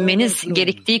öğretmeniz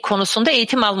gerektiği konusunda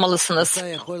eğitim almalısınız.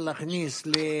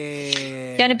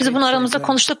 Yani biz bunu aramızda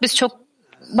konuştuk. Biz çok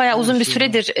bayağı uzun bir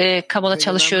süredir Kabala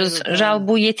çalışıyoruz. Rav,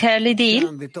 bu yeterli değil.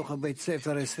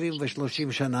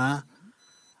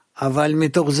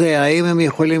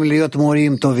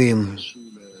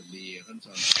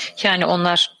 Yani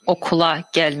onlar okula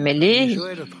gelmeli,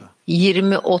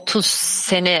 20-30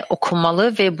 sene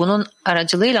okumalı ve bunun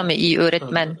aracılığıyla mı iyi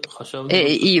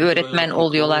öğretmen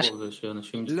oluyorlar?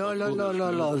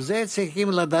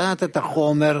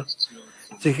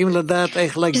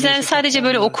 Bizler sadece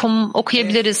böyle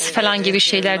okuyabiliriz falan gibi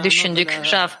şeyler düşündük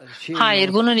Rav.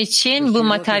 Hayır, bunun için bu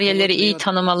materyalleri iyi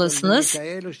tanımalısınız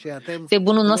ve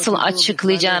bunu nasıl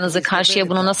açıklayacağınızı, karşıya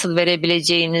bunu nasıl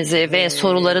verebileceğinizi ve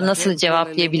soruları nasıl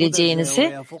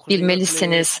cevaplayabileceğinizi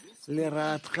bilmelisiniz.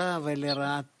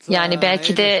 Yani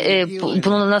belki de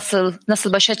bunu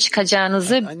nasıl başa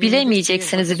çıkacağınızı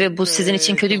bilemeyeceksiniz ve bu sizin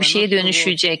için kötü bir şeye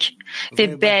dönüşecek.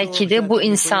 Ve belki de bu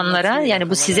insanlara, yani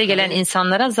bu size gelen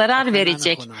insanlara zarar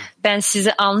verecek. Ben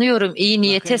sizi anlıyorum, iyi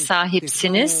niyete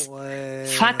sahipsiniz.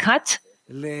 Fakat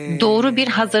doğru bir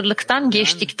hazırlıktan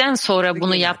geçtikten sonra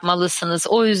bunu yapmalısınız.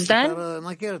 O yüzden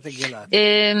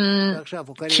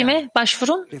kime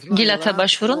başvurun? Gilat'a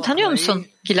başvurun. Tanıyor musun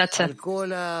Gilat'ı?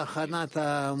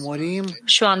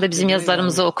 Şu anda bizim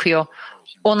yazılarımızı okuyor.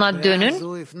 Ona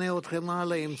dönün.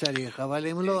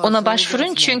 Ona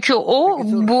başvurun çünkü o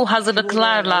bu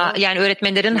hazırlıklarla, yani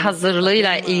öğretmenlerin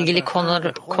hazırlığıyla ilgili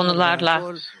konulara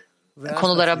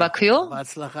bakıyor.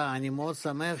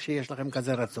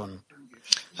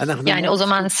 Yani o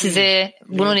zaman size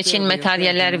bunun için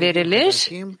materyaller verilir.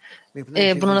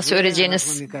 Bunu nasıl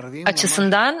öğreneceğiniz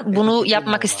açısından bunu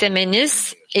yapmak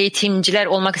istemeniz, eğitimciler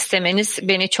olmak istemeniz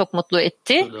beni çok mutlu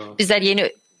etti. Bizler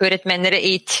yeni öğretmenlere,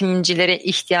 eğitimcilere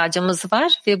ihtiyacımız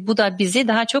var ve bu da bizi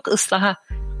daha çok ıslaha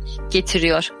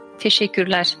getiriyor.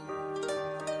 Teşekkürler.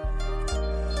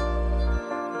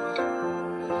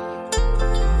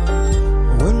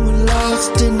 When we're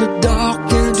lost in the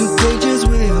dark and the pages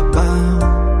we are bound,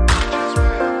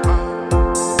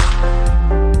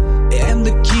 and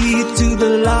the key to the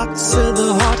lock so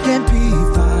the heart can't be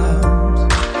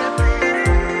found.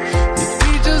 You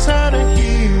teach us how to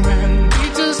hear and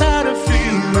teach us how to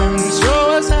feel and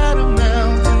show us how to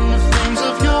melt in the flames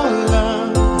of your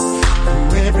love.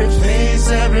 Through every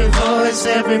face, every voice,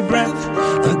 every breath,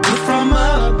 a gift from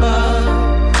above.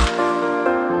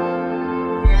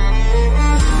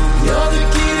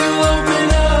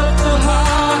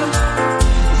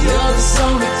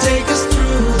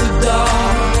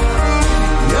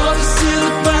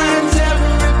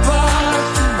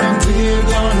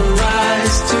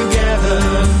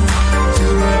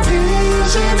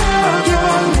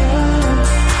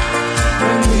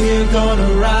 gonna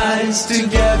rise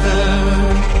together.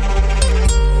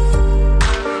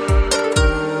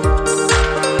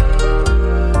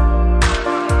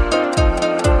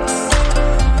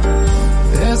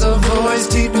 There's a voice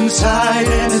deep inside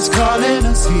and it's calling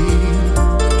us here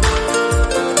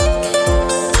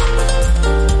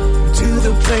to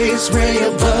the place way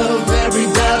above every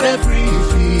doubt, every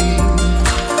fear.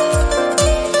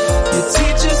 You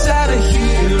teach us how to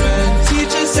hear and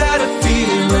teach us how to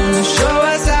feel and show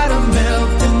us how to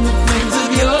melt in the flames of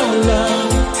your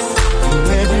love. Through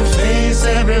every face,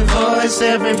 every voice,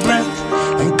 every breath,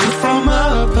 a gift from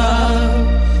above.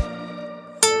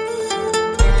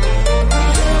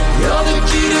 You're the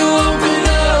key to open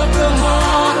up the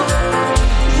heart.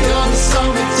 You're the song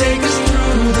that takes us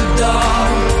through the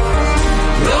dark.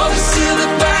 You're the seal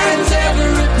that binds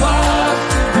every part.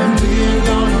 And we're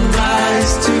gonna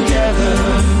rise together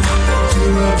to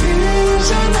a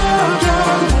vision of your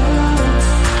love.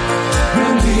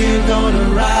 And we're gonna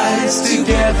rise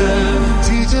together.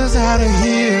 Teach us how to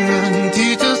hear and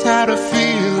teach us how to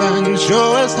feel and show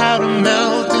us how to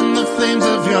melt in the flames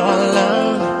of your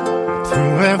love.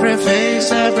 Through every face,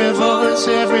 every voice,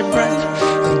 every breath,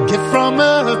 a gift from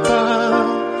above.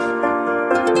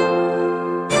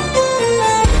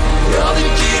 You're the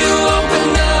key to open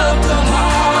up the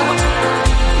heart.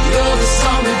 You're the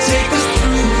song that takes us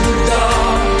through the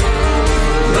dark.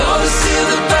 You're the seal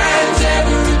that binds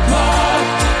every part.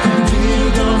 And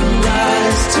we're gonna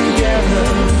rise together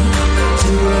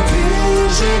to a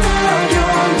vision of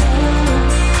your love.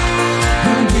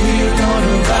 And we're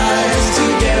gonna rise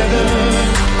together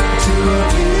to a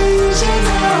vision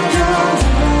of your love.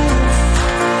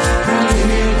 And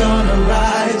we're gonna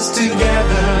rise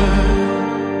together.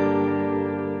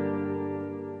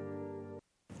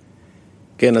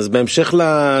 כן, אז בהמשך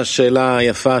לשאלה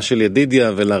היפה של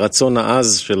ידידיה ולרצון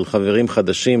העז של חברים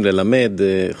חדשים ללמד,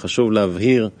 חשוב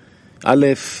להבהיר, א',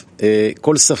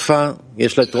 כל שפה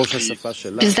יש לה את ראש השפה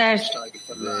שלה. Bizler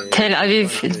Tel Aviv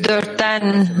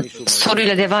 4'ten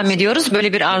soruyla devam ediyoruz.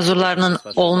 Böyle bir arzularının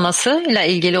olmasıyla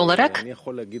ilgili olarak.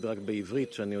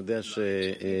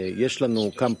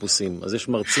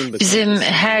 Bizim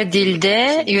her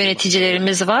dilde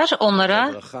yöneticilerimiz var.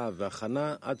 Onlara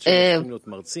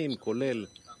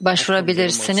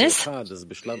başvurabilirsiniz.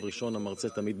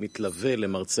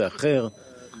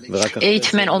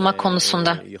 Eğitmen olmak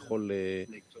konusunda.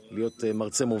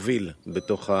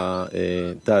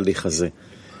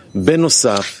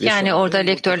 Yani orada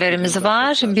lektörlerimiz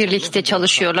var, birlikte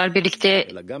çalışıyorlar, birlikte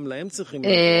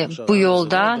bu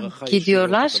yolda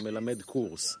gidiyorlar.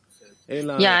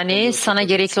 Yani sana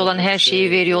gerekli olan her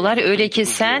şeyi veriyorlar. Öyle ki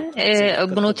sen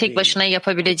bunu tek başına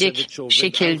yapabilecek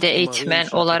şekilde eğitmen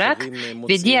olarak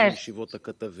ve diğer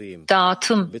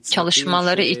dağıtım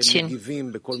çalışmaları için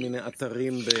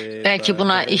belki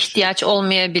buna ihtiyaç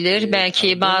olmayabilir.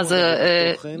 Belki bazı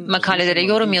makalelere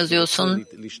yorum yazıyorsun.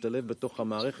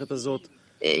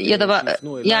 Ya da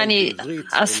yani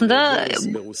aslında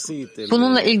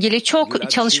bununla ilgili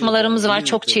çok çalışmalarımız var,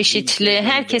 çok çeşitli.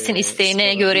 Herkesin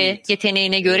isteğine göre,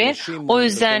 yeteneğine göre. O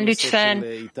yüzden lütfen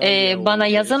bana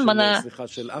yazın, bana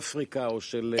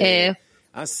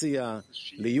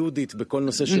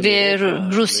ve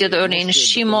Rusya'da örneğin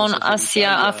Şimon,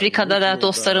 Asya, Afrika'da da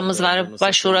dostlarımız var,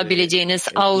 başvurabileceğiniz.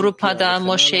 Avrupa'da,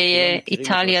 Moşe'ye,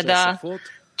 İtalya'da,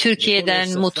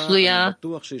 Türkiye'den Mutlu'ya,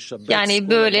 yani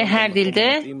böyle her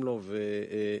dilde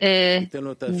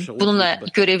bununla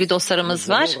görevli dostlarımız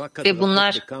var ve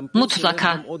bunlar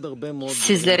mutlaka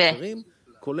sizlere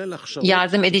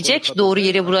yardım edecek, doğru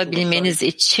yere vurabilmeniz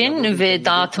için ve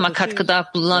dağıtıma katkıda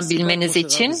bulunabilmeniz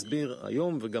için.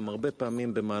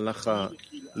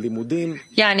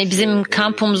 Yani bizim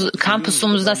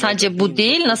kampusumuzda sadece bu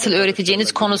değil, nasıl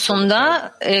öğreteceğiniz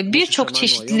konusunda birçok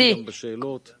çeşitli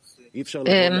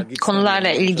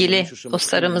konularla ilgili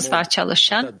dostlarımız var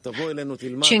çalışan.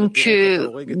 Çünkü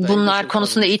bunlar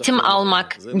konusunda eğitim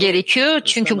almak gerekiyor.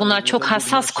 Çünkü bunlar çok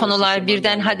hassas konular.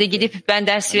 Birden hadi gidip ben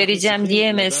ders vereceğim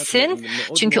diyemezsin.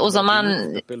 Çünkü o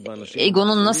zaman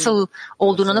egonun nasıl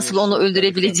olduğunu, nasıl onu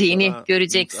öldürebileceğini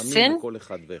göreceksin.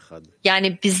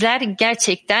 Yani bizler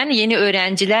gerçekten yeni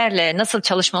öğrencilerle nasıl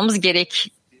çalışmamız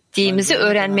gerektiğimizi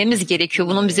öğrenmemiz gerekiyor.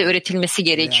 Bunun bize öğretilmesi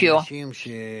gerekiyor.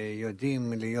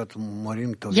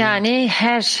 Yani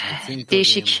her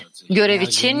değişik görev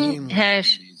için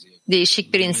her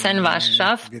değişik bir insan var,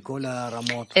 Raf.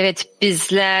 Evet,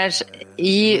 bizler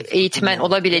iyi eğitmen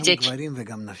olabilecek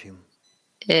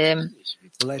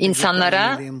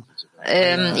insanlara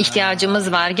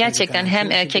ihtiyacımız var. Gerçekten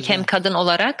hem erkek hem kadın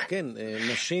olarak.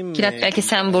 Kirat, belki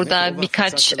sen burada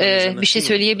birkaç bir şey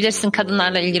söyleyebilirsin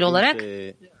kadınlarla ilgili olarak.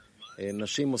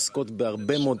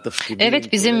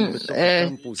 Evet, bizim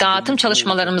dağıtım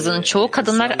çalışmalarımızın çoğu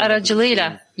kadınlar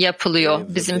aracılığıyla yapılıyor.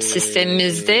 Bizim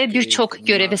sistemimizde birçok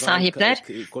göreve sahipler,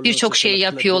 birçok şey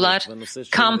yapıyorlar.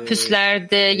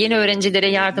 Kampüslerde yeni öğrencilere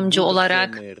yardımcı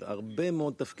olarak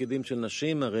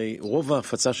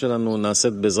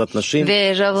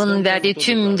ve Rav'ın verdiği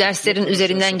tüm derslerin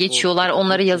üzerinden geçiyorlar,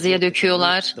 onları yazıya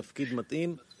döküyorlar.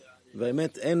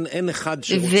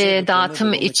 Ve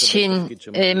dağıtım için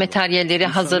materyalleri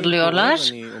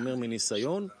hazırlıyorlar.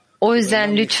 O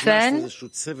yüzden lütfen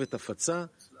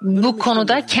bu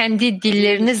konuda kendi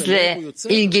dillerinizle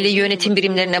ilgili yönetim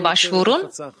birimlerine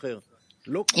başvurun.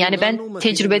 Yani ben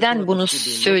tecrübeden bunu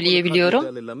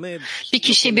söyleyebiliyorum. Bir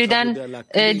kişi birden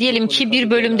diyelim ki bir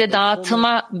bölümde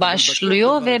dağıtıma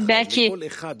başlıyor ve belki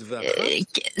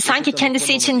sanki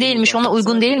kendisi için değilmiş, ona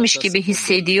uygun değilmiş gibi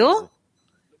hissediyor.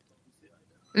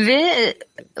 Ve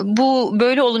bu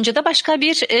böyle olunca da başka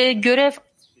bir görev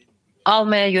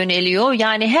almaya yöneliyor.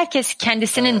 Yani herkes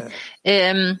kendisinin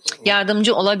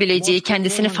yardımcı olabileceği,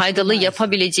 kendisini faydalı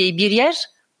yapabileceği bir yer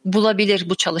bulabilir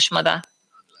bu çalışmada.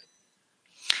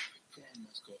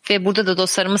 Ve burada da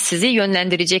dostlarımız sizi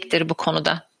yönlendirecektir bu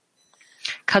konuda.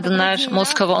 Kadınlar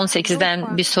Moskova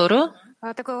 18'den bir soru.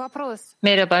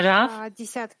 Merhaba Rav.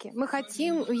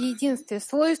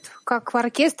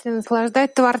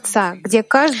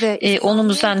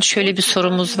 Onumuzdan şöyle bir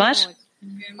sorumuz var.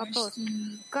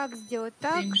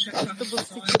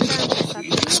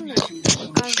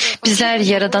 Bizler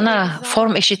Yaradan'a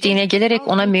form eşitliğine gelerek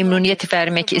ona memnuniyet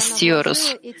vermek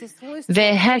istiyoruz.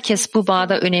 Ve herkes bu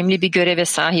bağda önemli bir göreve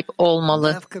sahip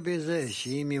olmalı.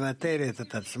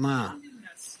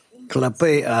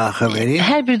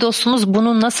 Her bir dostumuz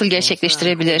bunu nasıl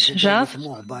gerçekleştirebilir Rav?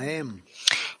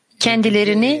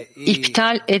 Kendilerini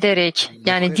iptal ederek,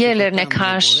 yani diğerlerine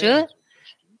karşı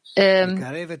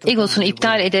egosunu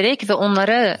iptal ederek ve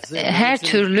onlara her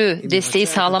türlü desteği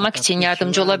sağlamak için,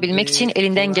 yardımcı olabilmek için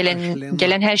elinden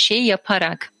gelen her şeyi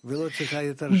yaparak.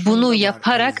 Bunu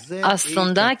yaparak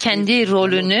aslında kendi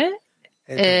rolünü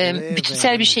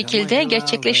bütünsel bir şekilde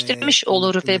gerçekleştirmiş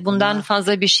olur ve bundan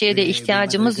fazla bir şeye de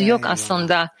ihtiyacımız yok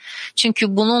aslında.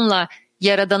 Çünkü bununla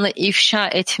Yaradan'ı ifşa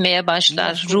etmeye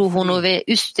başlar, ruhunu ve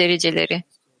üst dereceleri.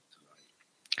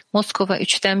 Moskova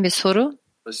 3'ten bir soru.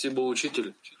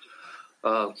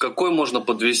 Какой можно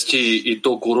подвести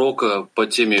итог урока по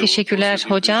теме Teşekkürler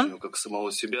hocam. как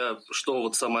самого себя? Что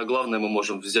вот самое главное мы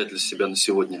можем взять для себя на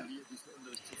сегодня?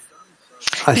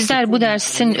 Bizler bu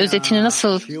dersin özetini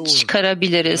nasıl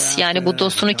çıkarabiliriz? Yani bu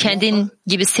dostunu kendin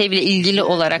gibi sevle ilgili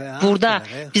olarak burada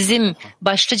bizim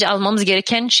başlıca almamız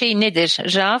gereken şey nedir?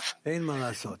 Rav,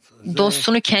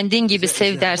 dostunu kendin gibi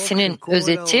sev dersinin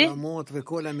özeti,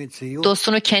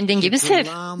 dostunu kendin gibi sev.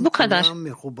 Bu kadar.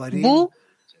 Bu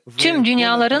tüm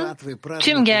dünyaların,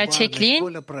 tüm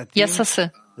gerçekliğin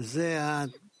yasası.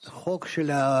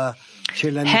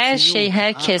 Her şey,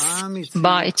 herkes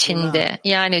bağ içinde.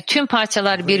 Yani tüm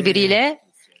parçalar birbiriyle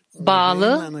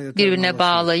bağlı, birbirine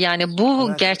bağlı. Yani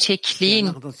bu gerçekliğin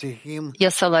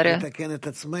yasaları.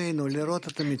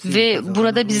 Ve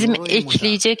burada bizim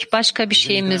ekleyecek başka bir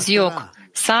şeyimiz yok.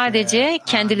 Sadece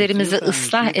kendilerimizi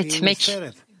ıslah etmek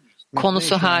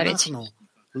konusu hariç.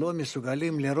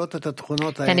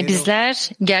 Yani bizler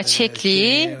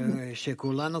gerçekliği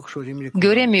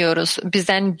göremiyoruz.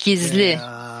 Bizden gizli.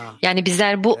 Yani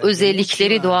bizler bu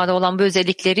özellikleri, doğada olan bu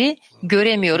özellikleri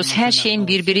göremiyoruz. Her şeyin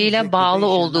birbiriyle bağlı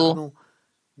olduğu.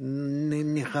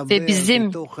 Ve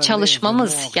bizim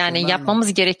çalışmamız, yani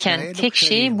yapmamız gereken tek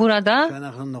şey burada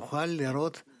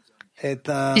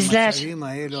bizler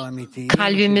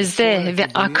kalbimizde ve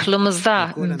aklımızda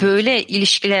böyle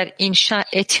ilişkiler inşa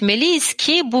etmeliyiz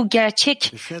ki bu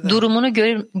gerçek durumunu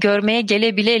görmeye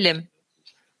gelebilelim.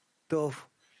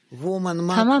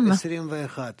 Tamam mı?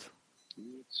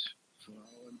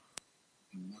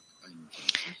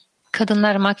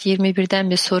 Kadınlar Mak 21'den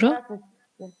bir soru.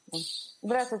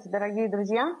 Здравствуйте, дорогие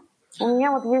друзья. У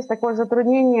меня вот есть такое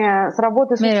затруднение с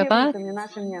работой с учебниками,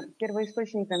 нашими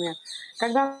первоисточниками.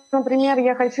 Когда, например,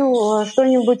 я хочу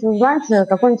что-нибудь узнать,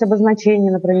 какое-нибудь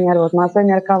обозначение, например, вот на основе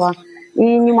Меркава,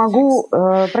 и не могу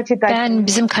прочитать. Ben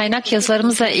bizim kaynak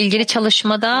yazılarımızla ilgili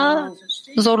çalışmada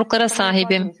zorluklara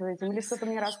sahibim.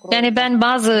 Yani ben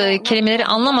bazı kelimeleri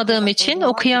anlamadığım için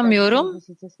okuyamıyorum.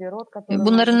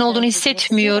 Bunların ne olduğunu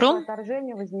hissetmiyorum.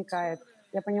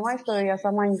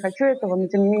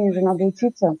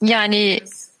 Yani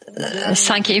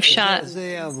sanki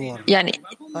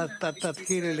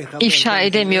ifşa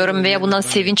edemiyorum veya bundan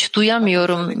sevinç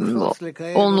duyamıyorum.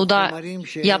 Onlu'da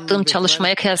yaptığım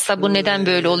çalışmaya kıyasla bu neden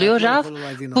böyle oluyor Rav?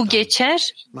 Bu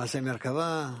geçer.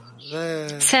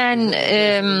 Sen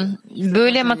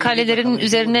böyle makalelerin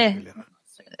üzerine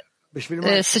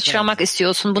sıçramak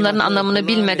istiyorsun. Bunların anlamını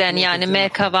bilmeden, yani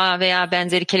Merkava veya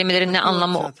benzeri kelimelerin ne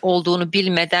anlamı olduğunu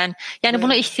bilmeden. Yani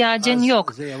buna ihtiyacın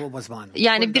yok.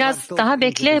 Yani biraz daha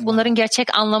bekle, bunların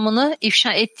gerçek anlamını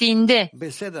ifşa ettiğinde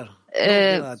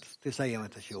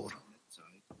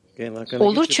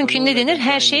olur. Çünkü ne denir?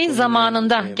 Her şey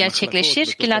zamanında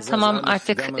gerçekleşir. Gila tamam,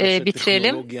 artık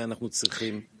bitirelim.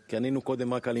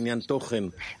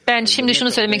 Ben şimdi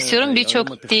şunu söylemek istiyorum.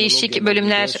 Birçok değişik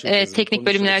bölümler, teknik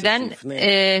bölümlerden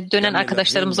dönen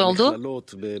arkadaşlarımız oldu.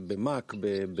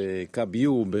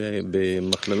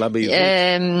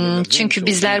 Çünkü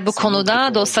bizler bu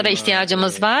konuda dostlara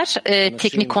ihtiyacımız var.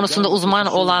 Teknik konusunda uzman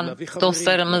olan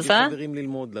dostlarımıza.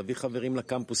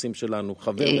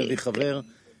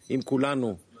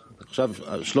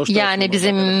 Yani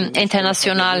bizim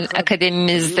internasyonal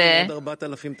akademimizde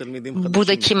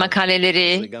buradaki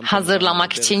makaleleri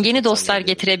hazırlamak için, yeni dostlar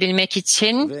getirebilmek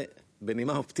için,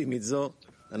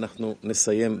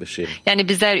 yani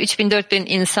bizler 3000-4000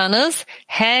 insanız.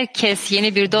 Herkes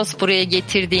yeni bir dost buraya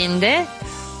getirdiğinde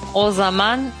o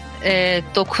zaman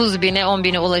 9000'e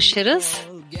 10.000'e ulaşırız.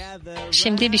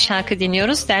 Şimdi bir şarkı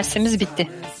dinliyoruz. Dersimiz bitti.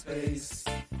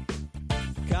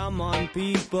 Come on,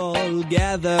 people,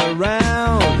 gather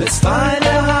round. Let's find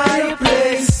a higher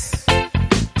place.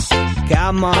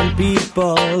 Come on,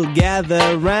 people,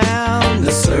 gather round.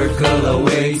 The circle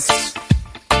awaits.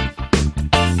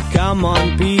 Come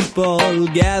on, people,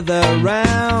 gather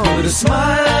round. Put a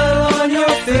smile on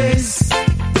your face.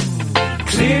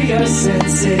 Clear your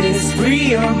senses, free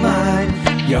your mind.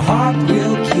 Your heart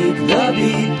will keep the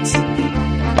beat.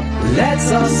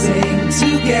 Let's all sing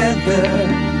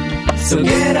together. So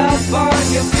get up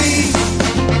on your feet.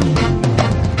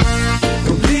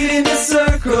 Completing the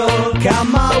circle,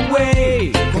 come my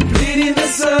way. Completing the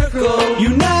circle,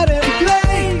 unite and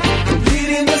play.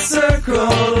 Completing the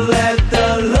circle, let the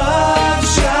love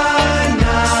shine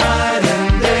night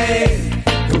and day.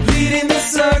 Completing the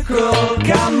circle,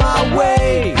 come my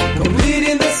way.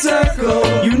 Completing the circle,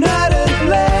 unite and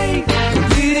play.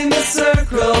 Completing the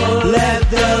circle, let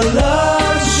the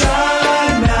love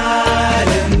shine night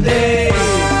and day.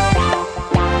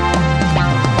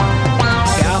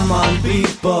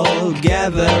 People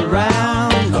gather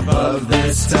round above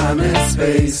this time and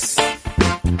space.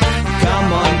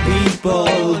 Come on,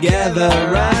 people, gather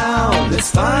round. Let's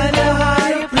find a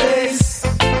higher place.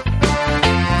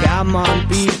 Come on,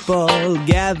 people,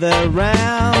 gather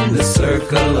round. The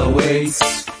circle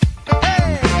awaits.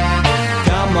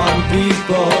 Come on,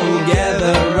 people,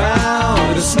 gather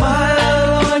round. A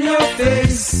smile on your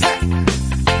face.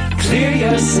 Clear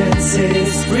your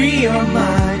senses, free your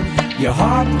mind. Your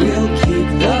heart will keep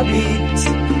the beat.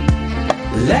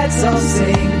 Let's all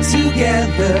sing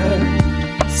together.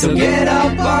 So get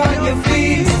up on your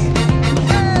feet.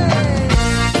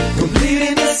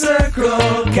 Completing the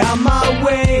circle, come on.